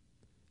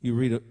 You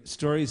read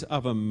stories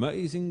of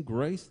amazing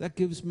grace. That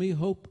gives me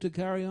hope to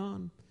carry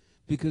on,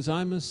 because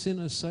I'm a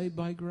sinner saved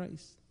by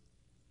grace.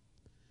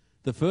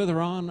 The further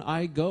on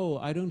I go,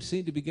 I don't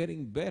seem to be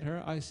getting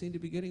better. I seem to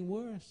be getting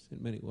worse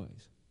in many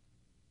ways.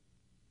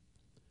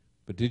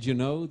 But did you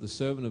know the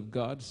servant of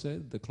God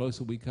said, the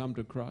closer we come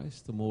to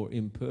Christ, the more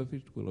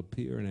imperfect we'll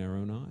appear in our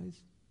own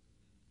eyes?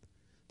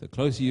 The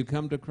closer you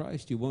come to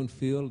Christ, you won't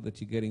feel that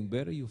you're getting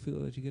better. You'll feel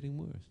that you're getting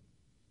worse,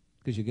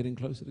 because you're getting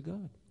closer to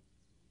God.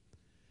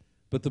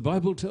 But the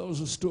Bible tells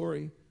a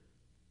story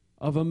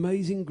of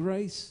amazing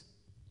grace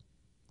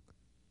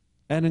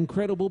and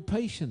incredible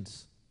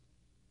patience.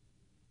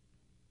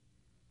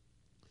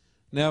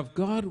 Now, if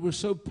God was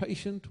so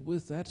patient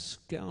with that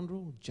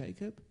scoundrel,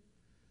 Jacob,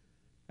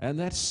 and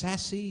that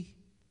sassy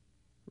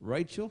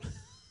Rachel,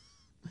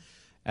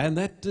 and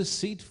that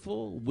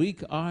deceitful,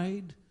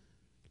 weak-eyed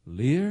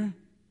Leah,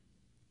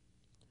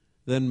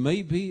 then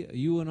maybe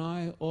you and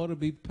I ought to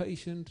be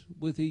patient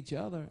with each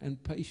other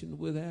and patient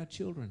with our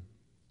children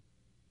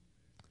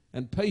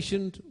and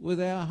patient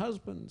with our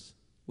husbands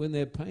when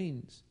their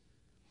pains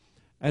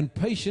and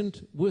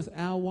patient with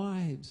our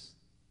wives.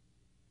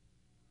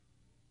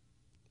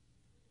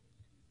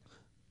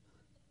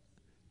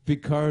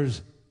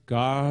 Because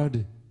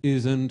God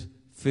isn't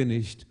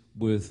finished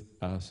with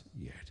us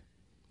yet.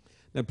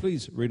 Now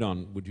please read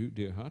on, would you,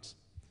 dear hearts?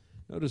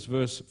 Notice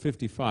verse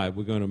 55.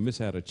 We're going to miss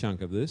out a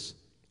chunk of this.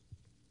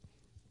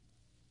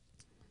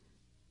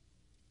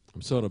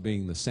 I'm sort of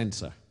being the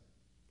censor.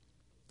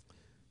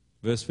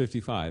 Verse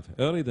 55.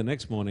 Early the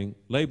next morning,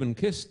 Laban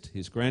kissed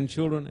his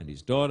grandchildren and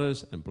his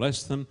daughters and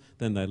blessed them.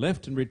 Then they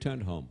left and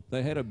returned home.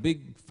 They had a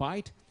big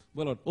fight.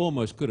 Well, it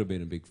almost could have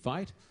been a big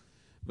fight.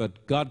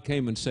 But God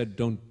came and said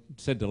to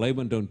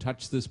Laban, don't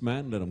touch this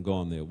man, let them go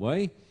on their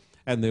way.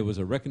 And there was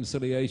a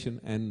reconciliation,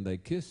 and they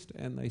kissed,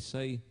 and they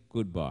say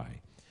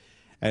goodbye.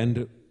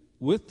 And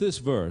with this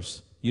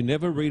verse, you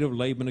never read of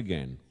Laban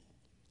again.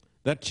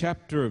 That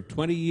chapter of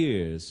 20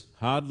 years,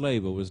 hard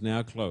labor, was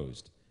now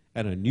closed.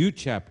 And a new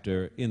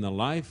chapter in the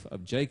life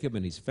of Jacob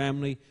and his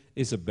family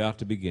is about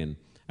to begin.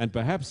 And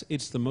perhaps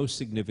it's the most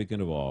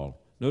significant of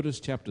all. Notice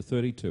chapter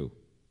 32,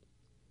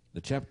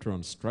 the chapter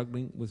on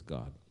struggling with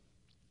God.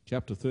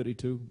 Chapter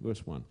 32,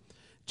 verse 1.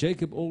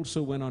 Jacob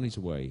also went on his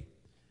way,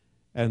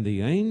 and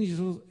the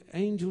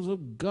angels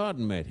of God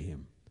met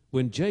him.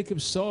 When Jacob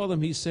saw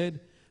them, he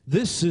said,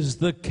 this is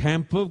the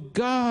camp of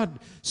God.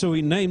 So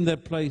he named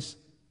that place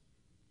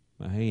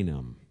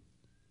Mahanaim.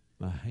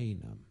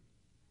 Mahanaim.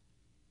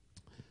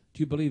 Do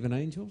you believe in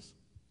angels?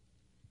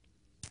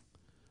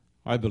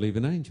 I believe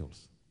in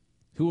angels.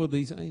 Who are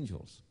these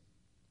angels?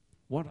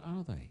 What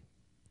are they?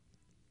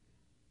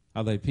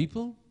 Are they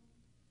people?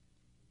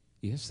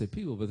 Yes, they're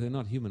people, but they're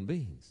not human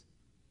beings.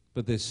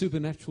 But they're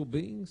supernatural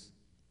beings.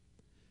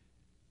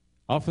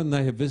 Often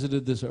they have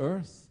visited this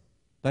earth.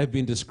 They've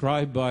been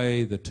described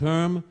by the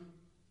term,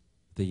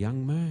 the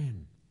young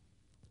man.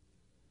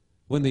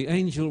 When the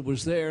angel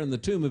was there in the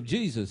tomb of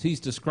Jesus, he's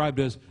described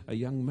as a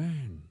young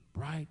man,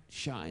 bright,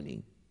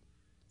 shining,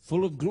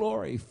 full of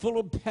glory, full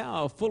of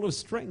power, full of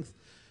strength,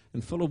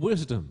 and full of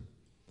wisdom.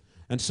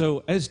 And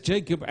so as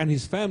Jacob and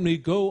his family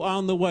go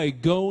on the way,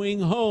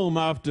 going home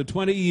after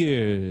 20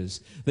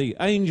 years, the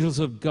angels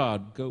of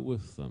God go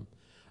with them.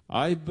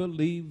 I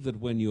believe that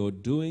when you're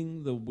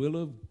doing the will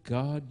of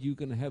God, you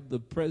can have the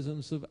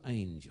presence of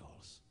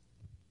angels.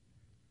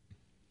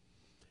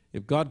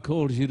 If God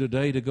calls you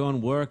today to go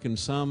and work in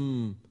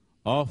some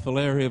awful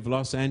area of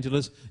Los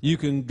Angeles, you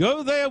can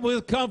go there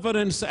with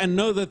confidence and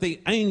know that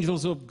the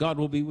angels of God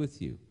will be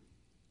with you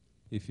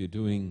if you're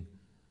doing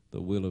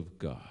the will of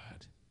God.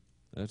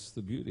 That's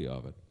the beauty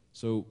of it.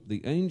 So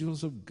the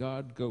angels of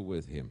God go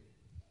with him.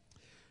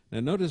 Now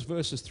notice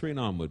verses 3 and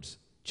onwards.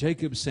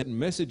 Jacob sent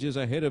messages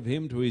ahead of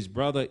him to his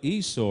brother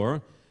Esau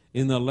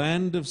in the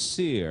land of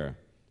Seir,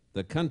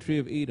 the country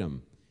of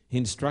Edom. He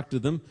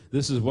instructed them,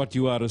 this is what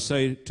you are to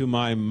say to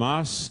my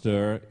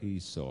master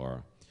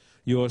Esau.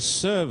 Your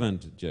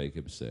servant,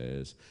 Jacob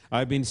says,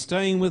 I've been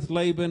staying with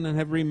Laban and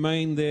have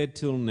remained there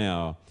till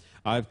now.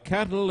 I've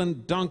cattle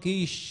and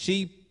donkeys,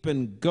 sheep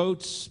and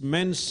goats,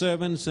 men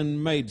servants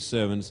and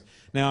maidservants.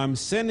 Now I'm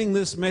sending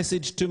this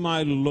message to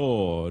my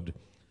Lord,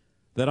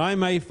 that I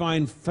may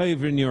find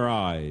favor in your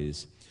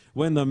eyes.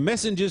 When the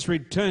messengers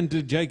returned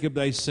to Jacob,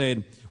 they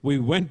said, we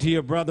went to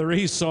your brother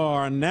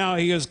Esau, and now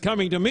he is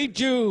coming to meet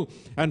you,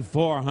 and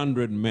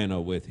 400 men are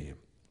with him.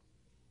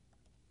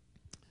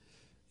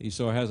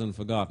 Esau hasn't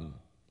forgotten.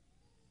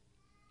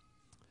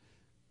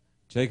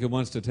 Jacob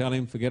wants to tell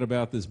him, forget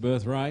about this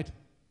birthright.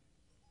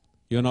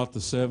 You're not the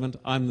servant,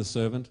 I'm the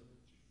servant.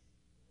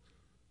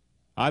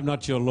 I'm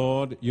not your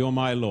Lord, you're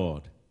my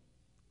Lord.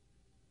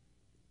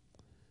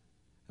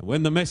 And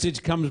when the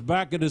message comes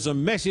back, it is a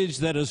message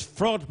that is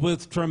fraught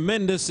with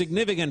tremendous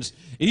significance.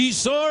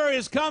 Esau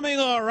is coming,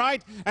 all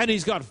right, and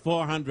he's got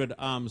 400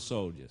 armed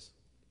soldiers.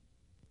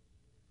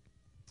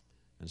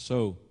 And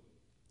so,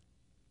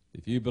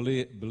 if you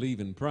believe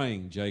in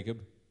praying,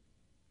 Jacob,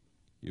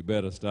 you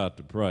better start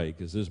to pray,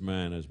 because this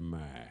man is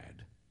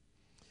mad.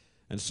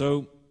 And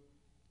so,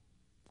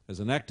 as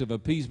an act of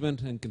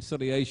appeasement and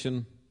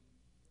conciliation,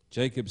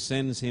 Jacob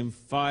sends him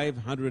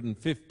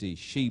 550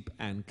 sheep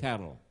and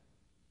cattle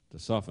to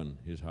soften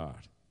his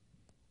heart.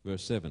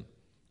 Verse 7,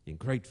 in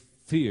great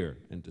fear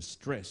and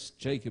distress,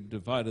 Jacob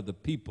divided the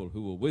people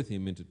who were with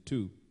him into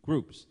 2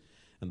 groups,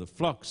 and the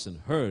flocks and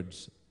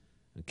herds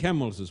and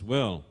camels as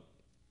well.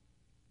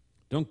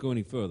 Don't go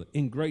any further.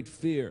 In great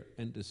fear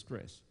and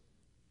distress.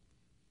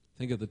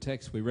 Think of the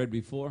text we read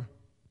before.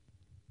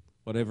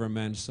 Whatever a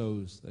man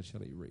sows, that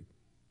shall he reap.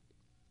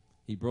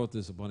 He brought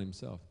this upon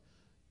himself.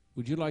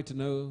 Would you like to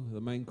know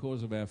the main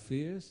cause of our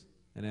fears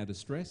and our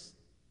distress?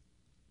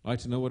 Like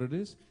to know what it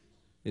is?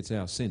 It's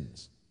our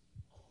sins.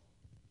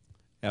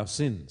 Our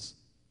sins.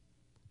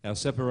 Our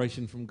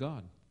separation from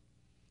God.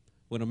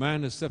 When a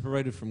man is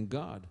separated from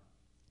God,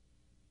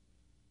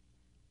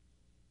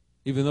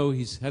 even though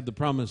he's had the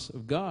promise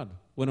of God.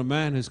 When a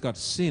man has got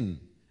sin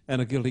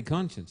and a guilty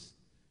conscience,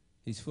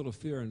 he's full of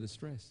fear and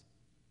distress.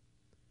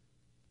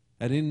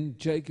 And in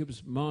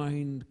Jacob's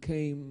mind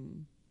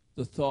came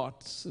the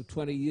thoughts of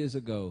 20 years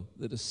ago,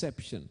 the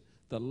deception,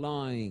 the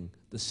lying,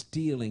 the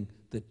stealing,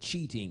 the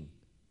cheating,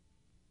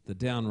 the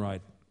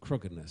downright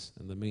crookedness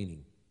and the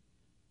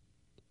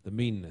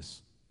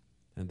meanness.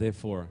 And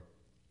therefore,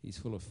 he's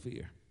full of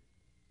fear.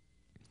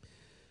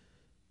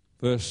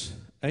 Verse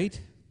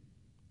 8,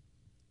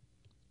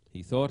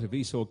 he thought, if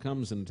Esau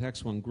comes and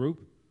attacks one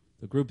group,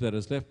 the group that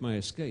is left may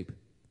escape.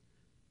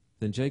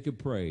 Then Jacob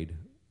prayed,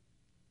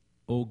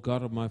 O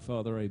God of my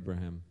father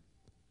Abraham,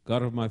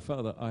 God of my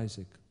father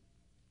Isaac,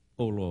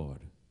 O Lord,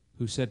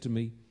 who said to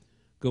me,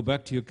 go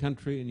back to your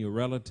country and your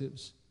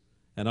relatives,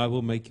 and I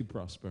will make you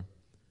prosper.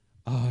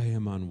 I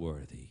am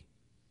unworthy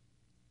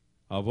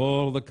of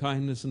all the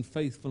kindness and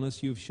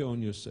faithfulness you have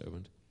shown your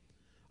servant.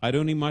 I had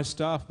only my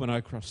staff when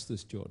I crossed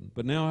this Jordan,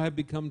 but now I have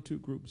become two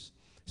groups.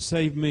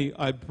 Save me,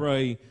 I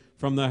pray,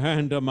 from the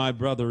hand of my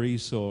brother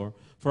Esau,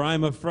 for I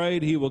am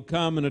afraid he will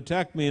come and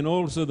attack me and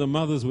also the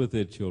mothers with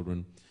their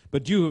children.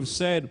 But you have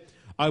said,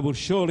 I will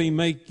surely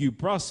make you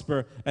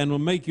prosper and will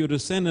make your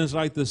descendants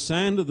like the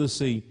sand of the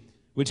sea,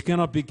 which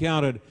cannot be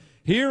counted.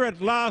 Here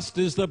at last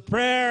is the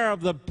prayer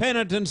of the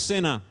penitent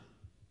sinner.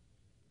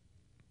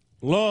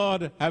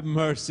 Lord, have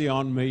mercy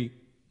on me,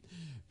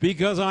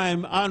 because I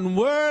am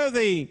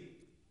unworthy.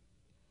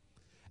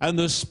 And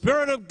the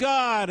Spirit of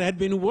God had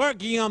been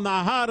working on the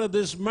heart of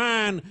this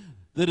man,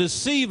 the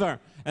deceiver.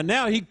 And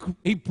now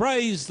he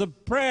prays the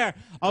prayer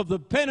of the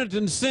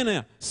penitent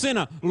sinner.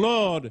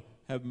 Lord,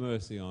 have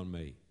mercy on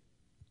me.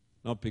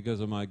 Not because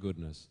of my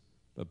goodness,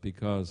 but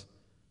because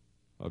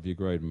of your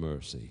great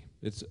mercy.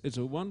 It's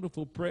a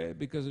wonderful prayer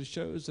because it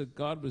shows that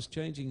God was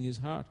changing his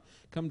heart.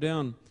 Come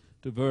down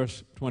to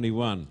verse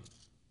 21.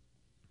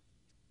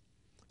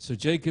 So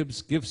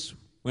Jacob's gifts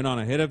went on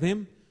ahead of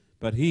him,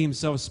 but he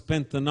himself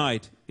spent the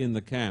night in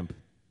the camp.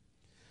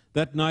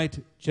 That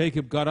night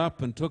Jacob got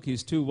up and took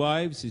his 2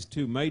 wives, his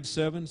 2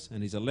 maidservants,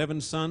 and his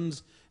 11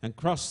 sons, and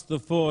crossed the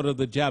ford of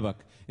the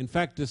Jabbok. In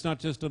fact, it's not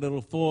just a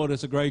little ford,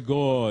 it's a great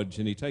gorge,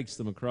 and he takes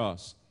them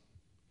across.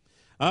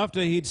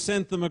 After he'd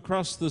sent them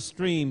across the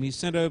stream, he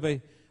sent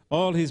over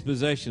all his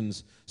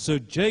possessions. So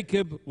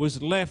Jacob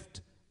was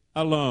left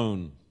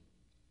alone.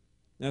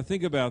 Now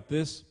think about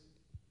this.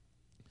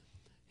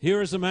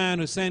 Here is a man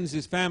who sends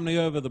his family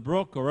over the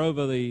brook or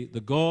over the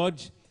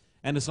gorge,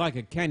 and it's like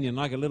a canyon,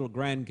 like a little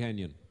Grand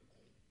Canyon.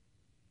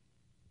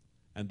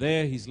 And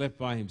there he's left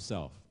by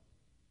himself.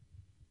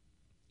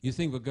 You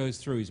think what goes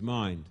through his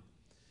mind.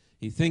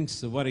 He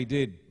thinks of what he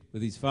did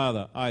with his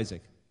father,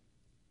 Isaac.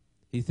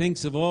 He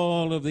thinks of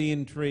all of the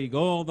intrigue,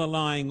 all the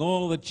lying,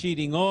 all the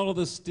cheating, all of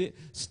the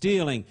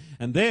stealing.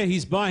 And there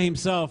he's by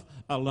himself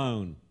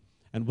alone.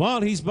 And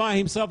while he's by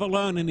himself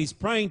alone and he's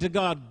praying to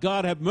God,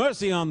 God, have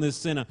mercy on this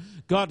sinner.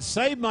 God,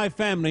 save my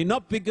family,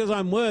 not because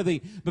I'm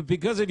worthy, but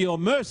because of your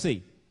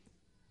mercy.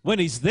 When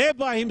he's there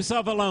by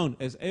himself alone,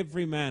 as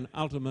every man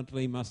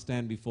ultimately must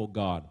stand before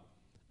God,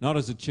 not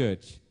as a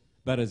church,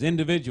 but as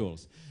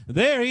individuals.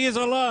 There he is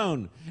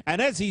alone.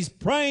 And as he's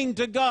praying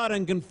to God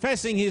and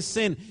confessing his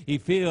sin, he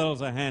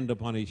feels a hand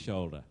upon his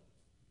shoulder.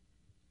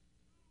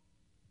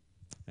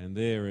 And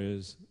there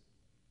is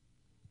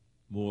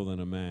more than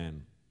a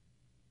man.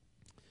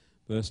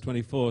 Verse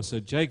 24, so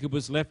Jacob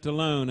was left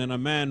alone, and a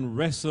man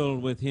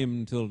wrestled with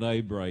him till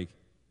daybreak.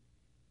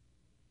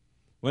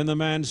 When the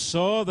man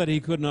saw that he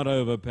could not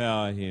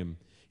overpower him,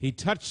 he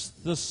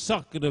touched the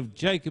socket of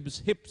Jacob's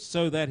hip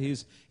so that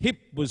his hip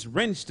was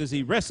wrenched as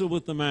he wrestled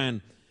with the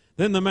man.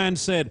 Then the man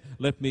said,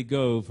 let me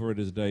go, for it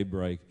is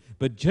daybreak.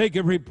 But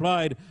Jacob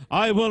replied,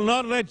 I will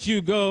not let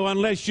you go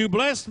unless you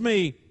bless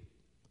me.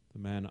 The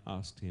man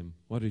asked him,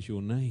 what is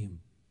your name?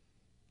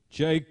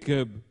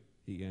 Jacob,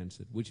 he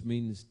answered, which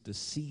means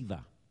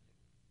deceiver.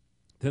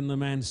 Then the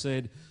man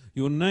said,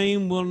 your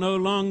name will no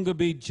longer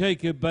be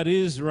Jacob, but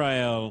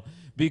Israel,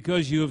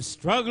 because you have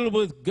struggled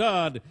with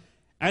God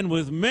and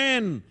with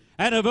men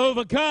and have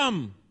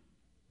overcome.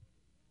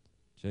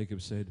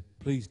 Jacob said,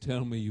 please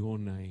tell me your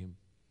name.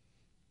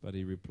 But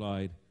he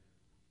replied,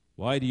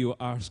 why do you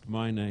ask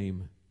my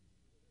name?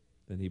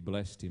 Then he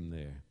blessed him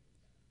there.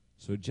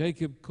 So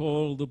Jacob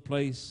called the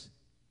place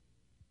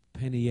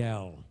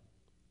Peniel,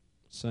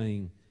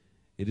 saying,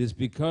 it is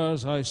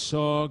because I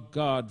saw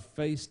God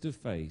face to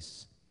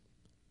face,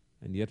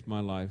 and yet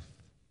my life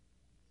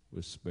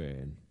was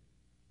spared.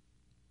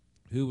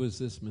 Who was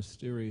this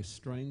mysterious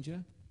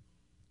stranger?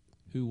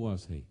 Who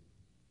was he?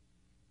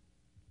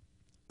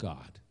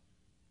 God.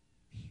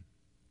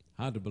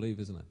 Hard to believe,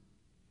 isn't it?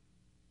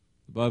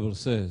 The Bible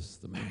says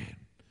the man,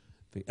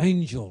 the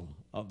angel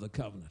of the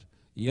covenant,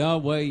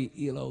 Yahweh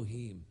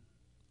Elohim,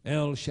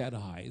 El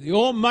Shaddai, the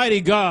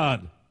Almighty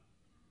God.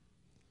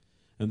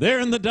 And there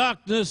in the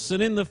darkness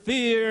and in the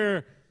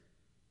fear,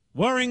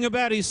 worrying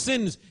about his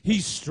sins, he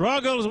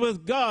struggles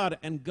with God,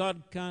 and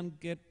God can't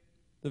get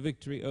the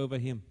victory over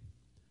him.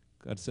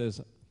 God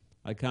says,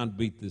 I can't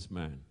beat this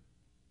man.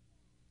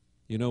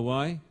 You know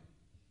why?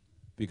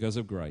 Because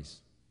of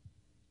grace.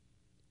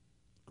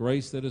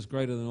 grace that is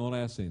greater than all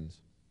our sins.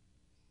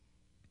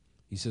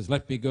 He says,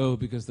 let me go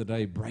because the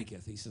day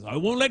breaketh. He says, I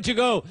won't let you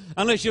go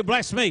unless you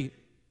bless me.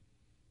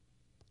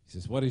 He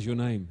says, what is your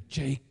name?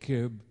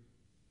 Jacob.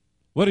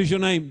 What is your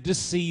name?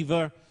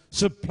 Deceiver,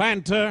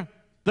 supplanter,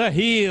 the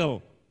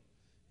heel.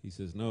 He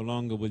says, no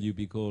longer will you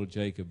be called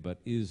Jacob, but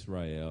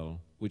Israel,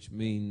 which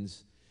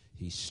means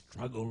he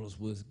struggles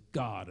with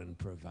God and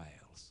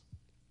prevails.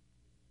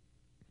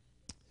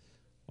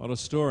 What a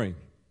story.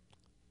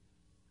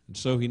 And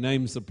so he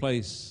names the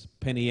place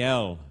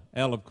Peniel.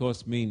 El, of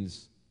course,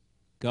 means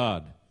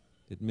God.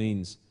 It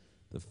means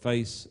the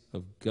face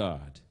of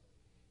God.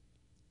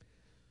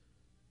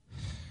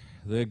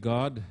 Their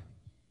God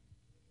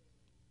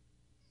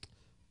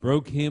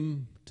broke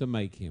him to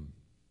make him,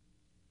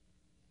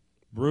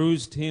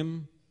 bruised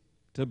him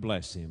to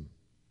bless him,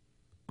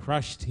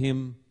 crushed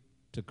him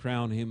to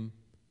crown him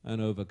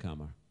an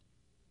overcomer.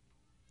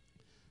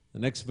 The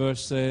next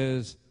verse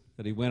says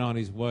that he went on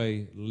his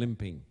way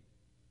limping.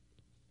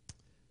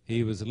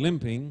 He was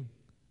limping,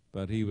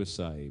 but he was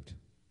saved.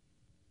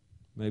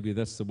 Maybe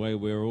that's the way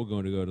we're all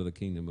going to go to the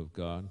kingdom of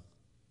God.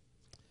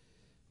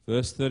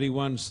 Verse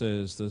 31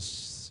 says,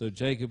 so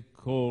Jacob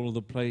called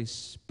the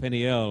place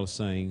Peniel,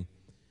 saying,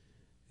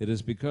 it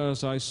is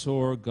because I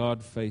saw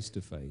God face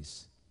to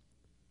face,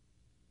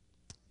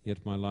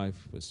 yet my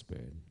life was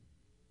spared.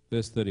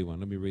 Verse 31,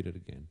 let me read it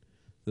again.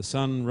 The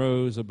sun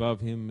rose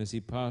above him as he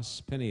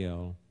passed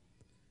Peniel,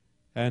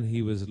 and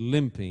he was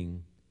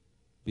limping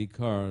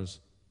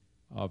because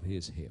of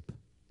his hip.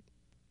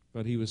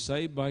 But he was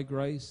saved by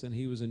grace, and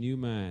he was a new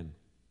man.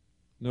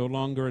 No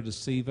longer a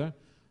deceiver,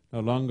 no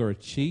longer a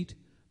cheat,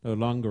 no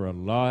longer a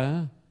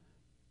liar,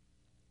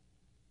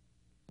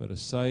 but a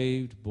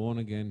saved,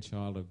 born-again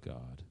child of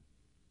God.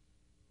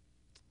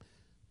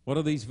 What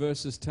do these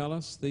verses tell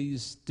us?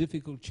 These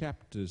difficult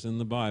chapters in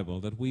the Bible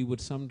that we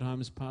would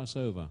sometimes pass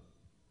over.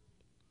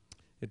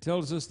 It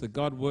tells us that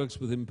God works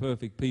with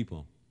imperfect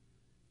people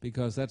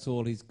because that's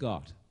all he's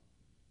got.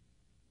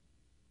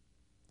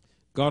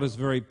 God is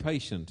very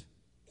patient,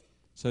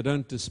 so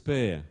don't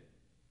despair.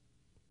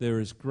 There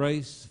is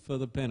grace for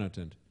the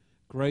penitent,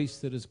 grace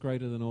that is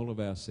greater than all of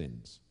our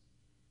sins.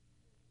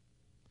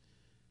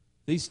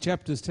 These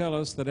chapters tell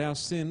us that our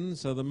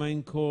sins are the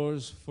main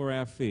cause for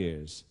our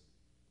fears.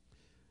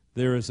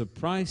 There is a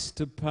price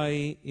to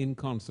pay in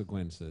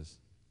consequences.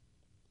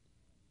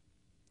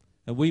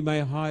 And we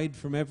may hide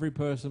from every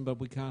person, but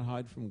we can't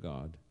hide from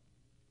God.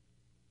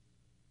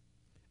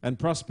 And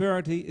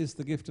prosperity is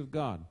the gift of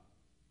God.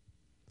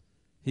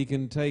 He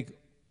can take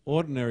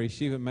ordinary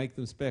sheep and make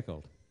them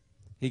speckled.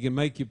 He can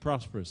make you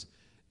prosperous,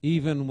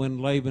 even when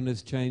Laban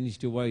has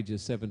changed your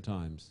wages 7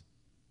 times.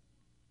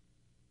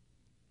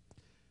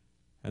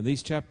 And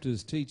these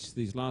chapters teach,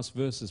 these last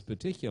verses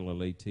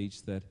particularly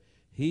teach, that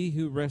he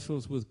who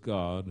wrestles with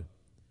God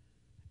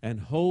and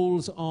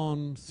holds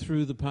on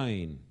through the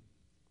pain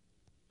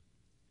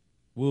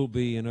will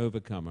be an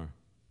overcomer,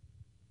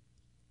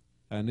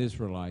 an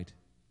Israelite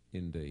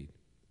indeed.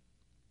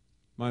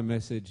 My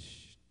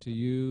message to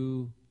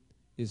you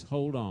is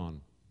hold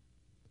on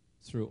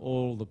through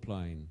all the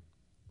pain,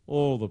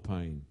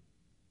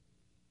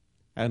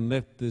 and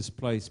let this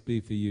place be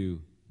for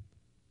you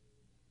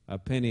a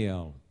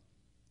Peniel,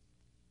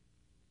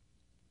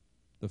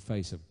 the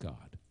face of God.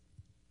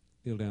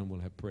 Kneel down, we'll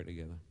have prayer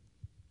together.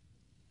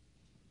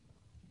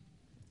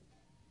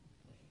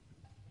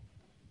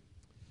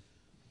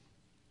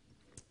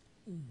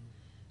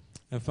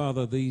 And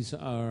Father, these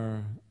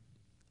are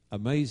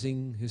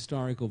amazing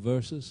historical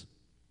verses,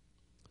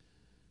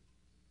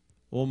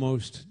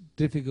 almost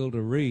difficult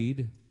to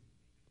read.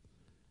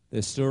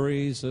 They're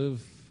stories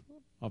of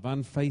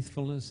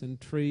unfaithfulness,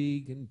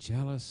 intrigue, and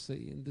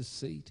jealousy, and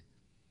deceit.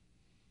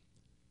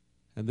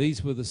 And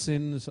these were the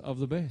sins of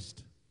the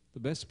best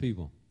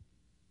people.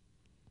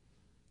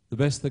 The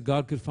best that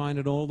God could find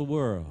in all the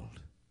world.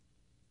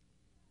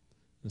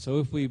 And so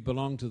if we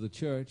belong to the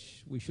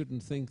church, we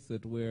shouldn't think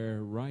that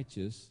we're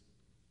righteous,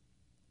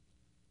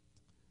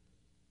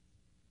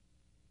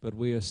 but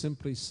we are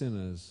simply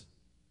sinners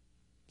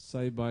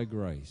saved by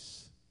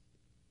grace.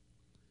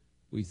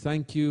 We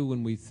thank you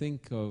when we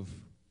think of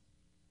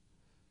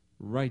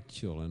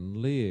Rachel and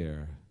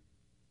Leah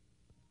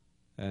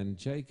and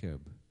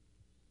Jacob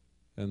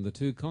and the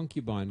 2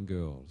 concubine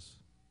girls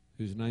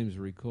whose names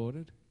are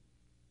recorded,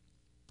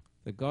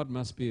 that God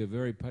must be a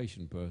very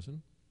patient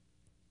person.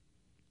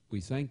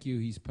 We thank you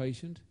he's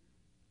patient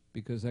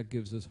because that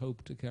gives us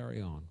hope to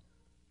carry on.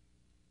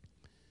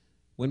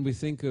 When we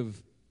think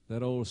of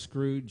that old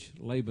Scrooge,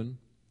 Laban,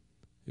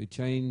 who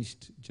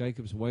changed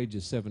Jacob's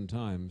wages 7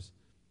 times,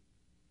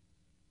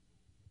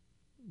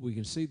 we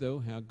can see, though,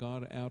 how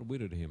God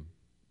outwitted him.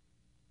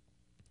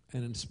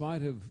 And in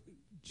spite of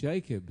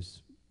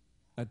Jacob's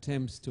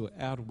attempts to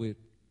outwit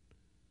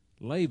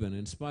Laban,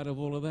 in spite of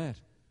all of that,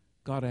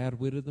 God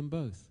outwitted them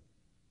both.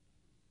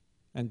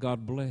 And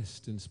God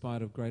blessed in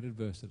spite of great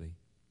adversity.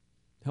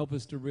 Help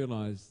us to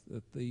realize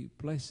that the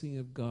blessing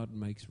of God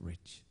makes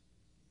rich.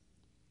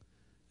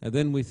 And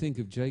then we think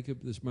of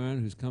Jacob, this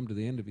man who's come to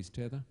the end of his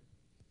tether.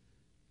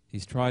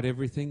 He's tried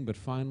everything, but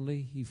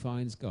finally he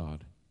finds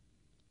God.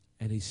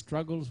 And he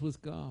struggles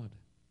with God.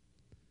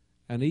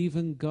 And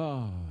even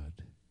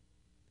God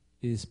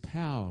is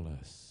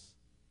powerless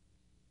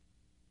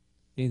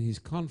in his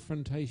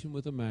confrontation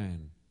with a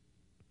man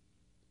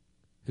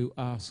who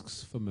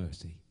asks for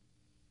mercy.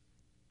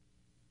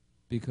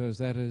 Because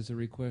that is a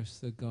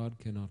request that God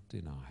cannot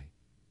deny.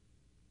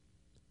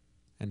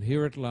 And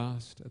here at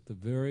last, at the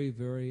very,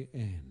 very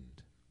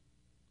end,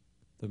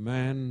 the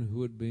man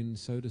who had been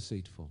so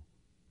deceitful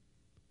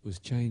was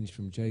changed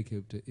from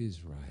Jacob to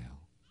Israel,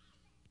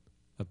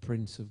 a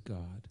prince of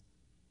God.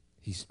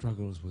 He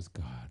struggles with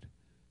God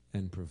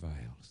and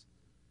prevails.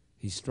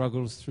 He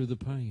struggles through the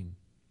pain.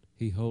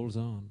 He holds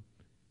on.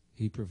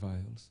 He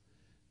prevails.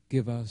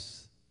 Give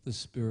us the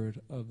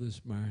spirit of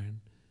this man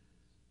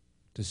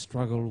to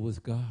struggle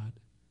with God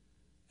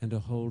and to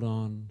hold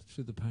on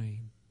through the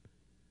pain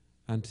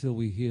until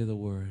we hear the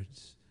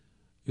words,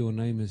 your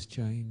name is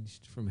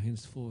changed. From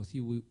henceforth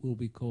you will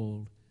be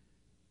called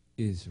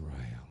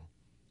Israel.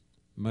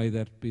 May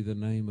that be the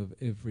name of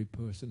every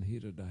person here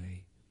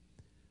today.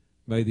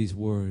 May these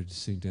words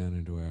sink down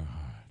into our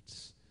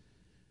hearts.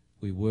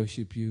 We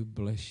worship you,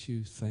 bless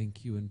you,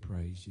 thank you, and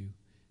praise you.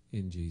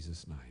 In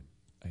Jesus' name,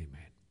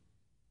 amen.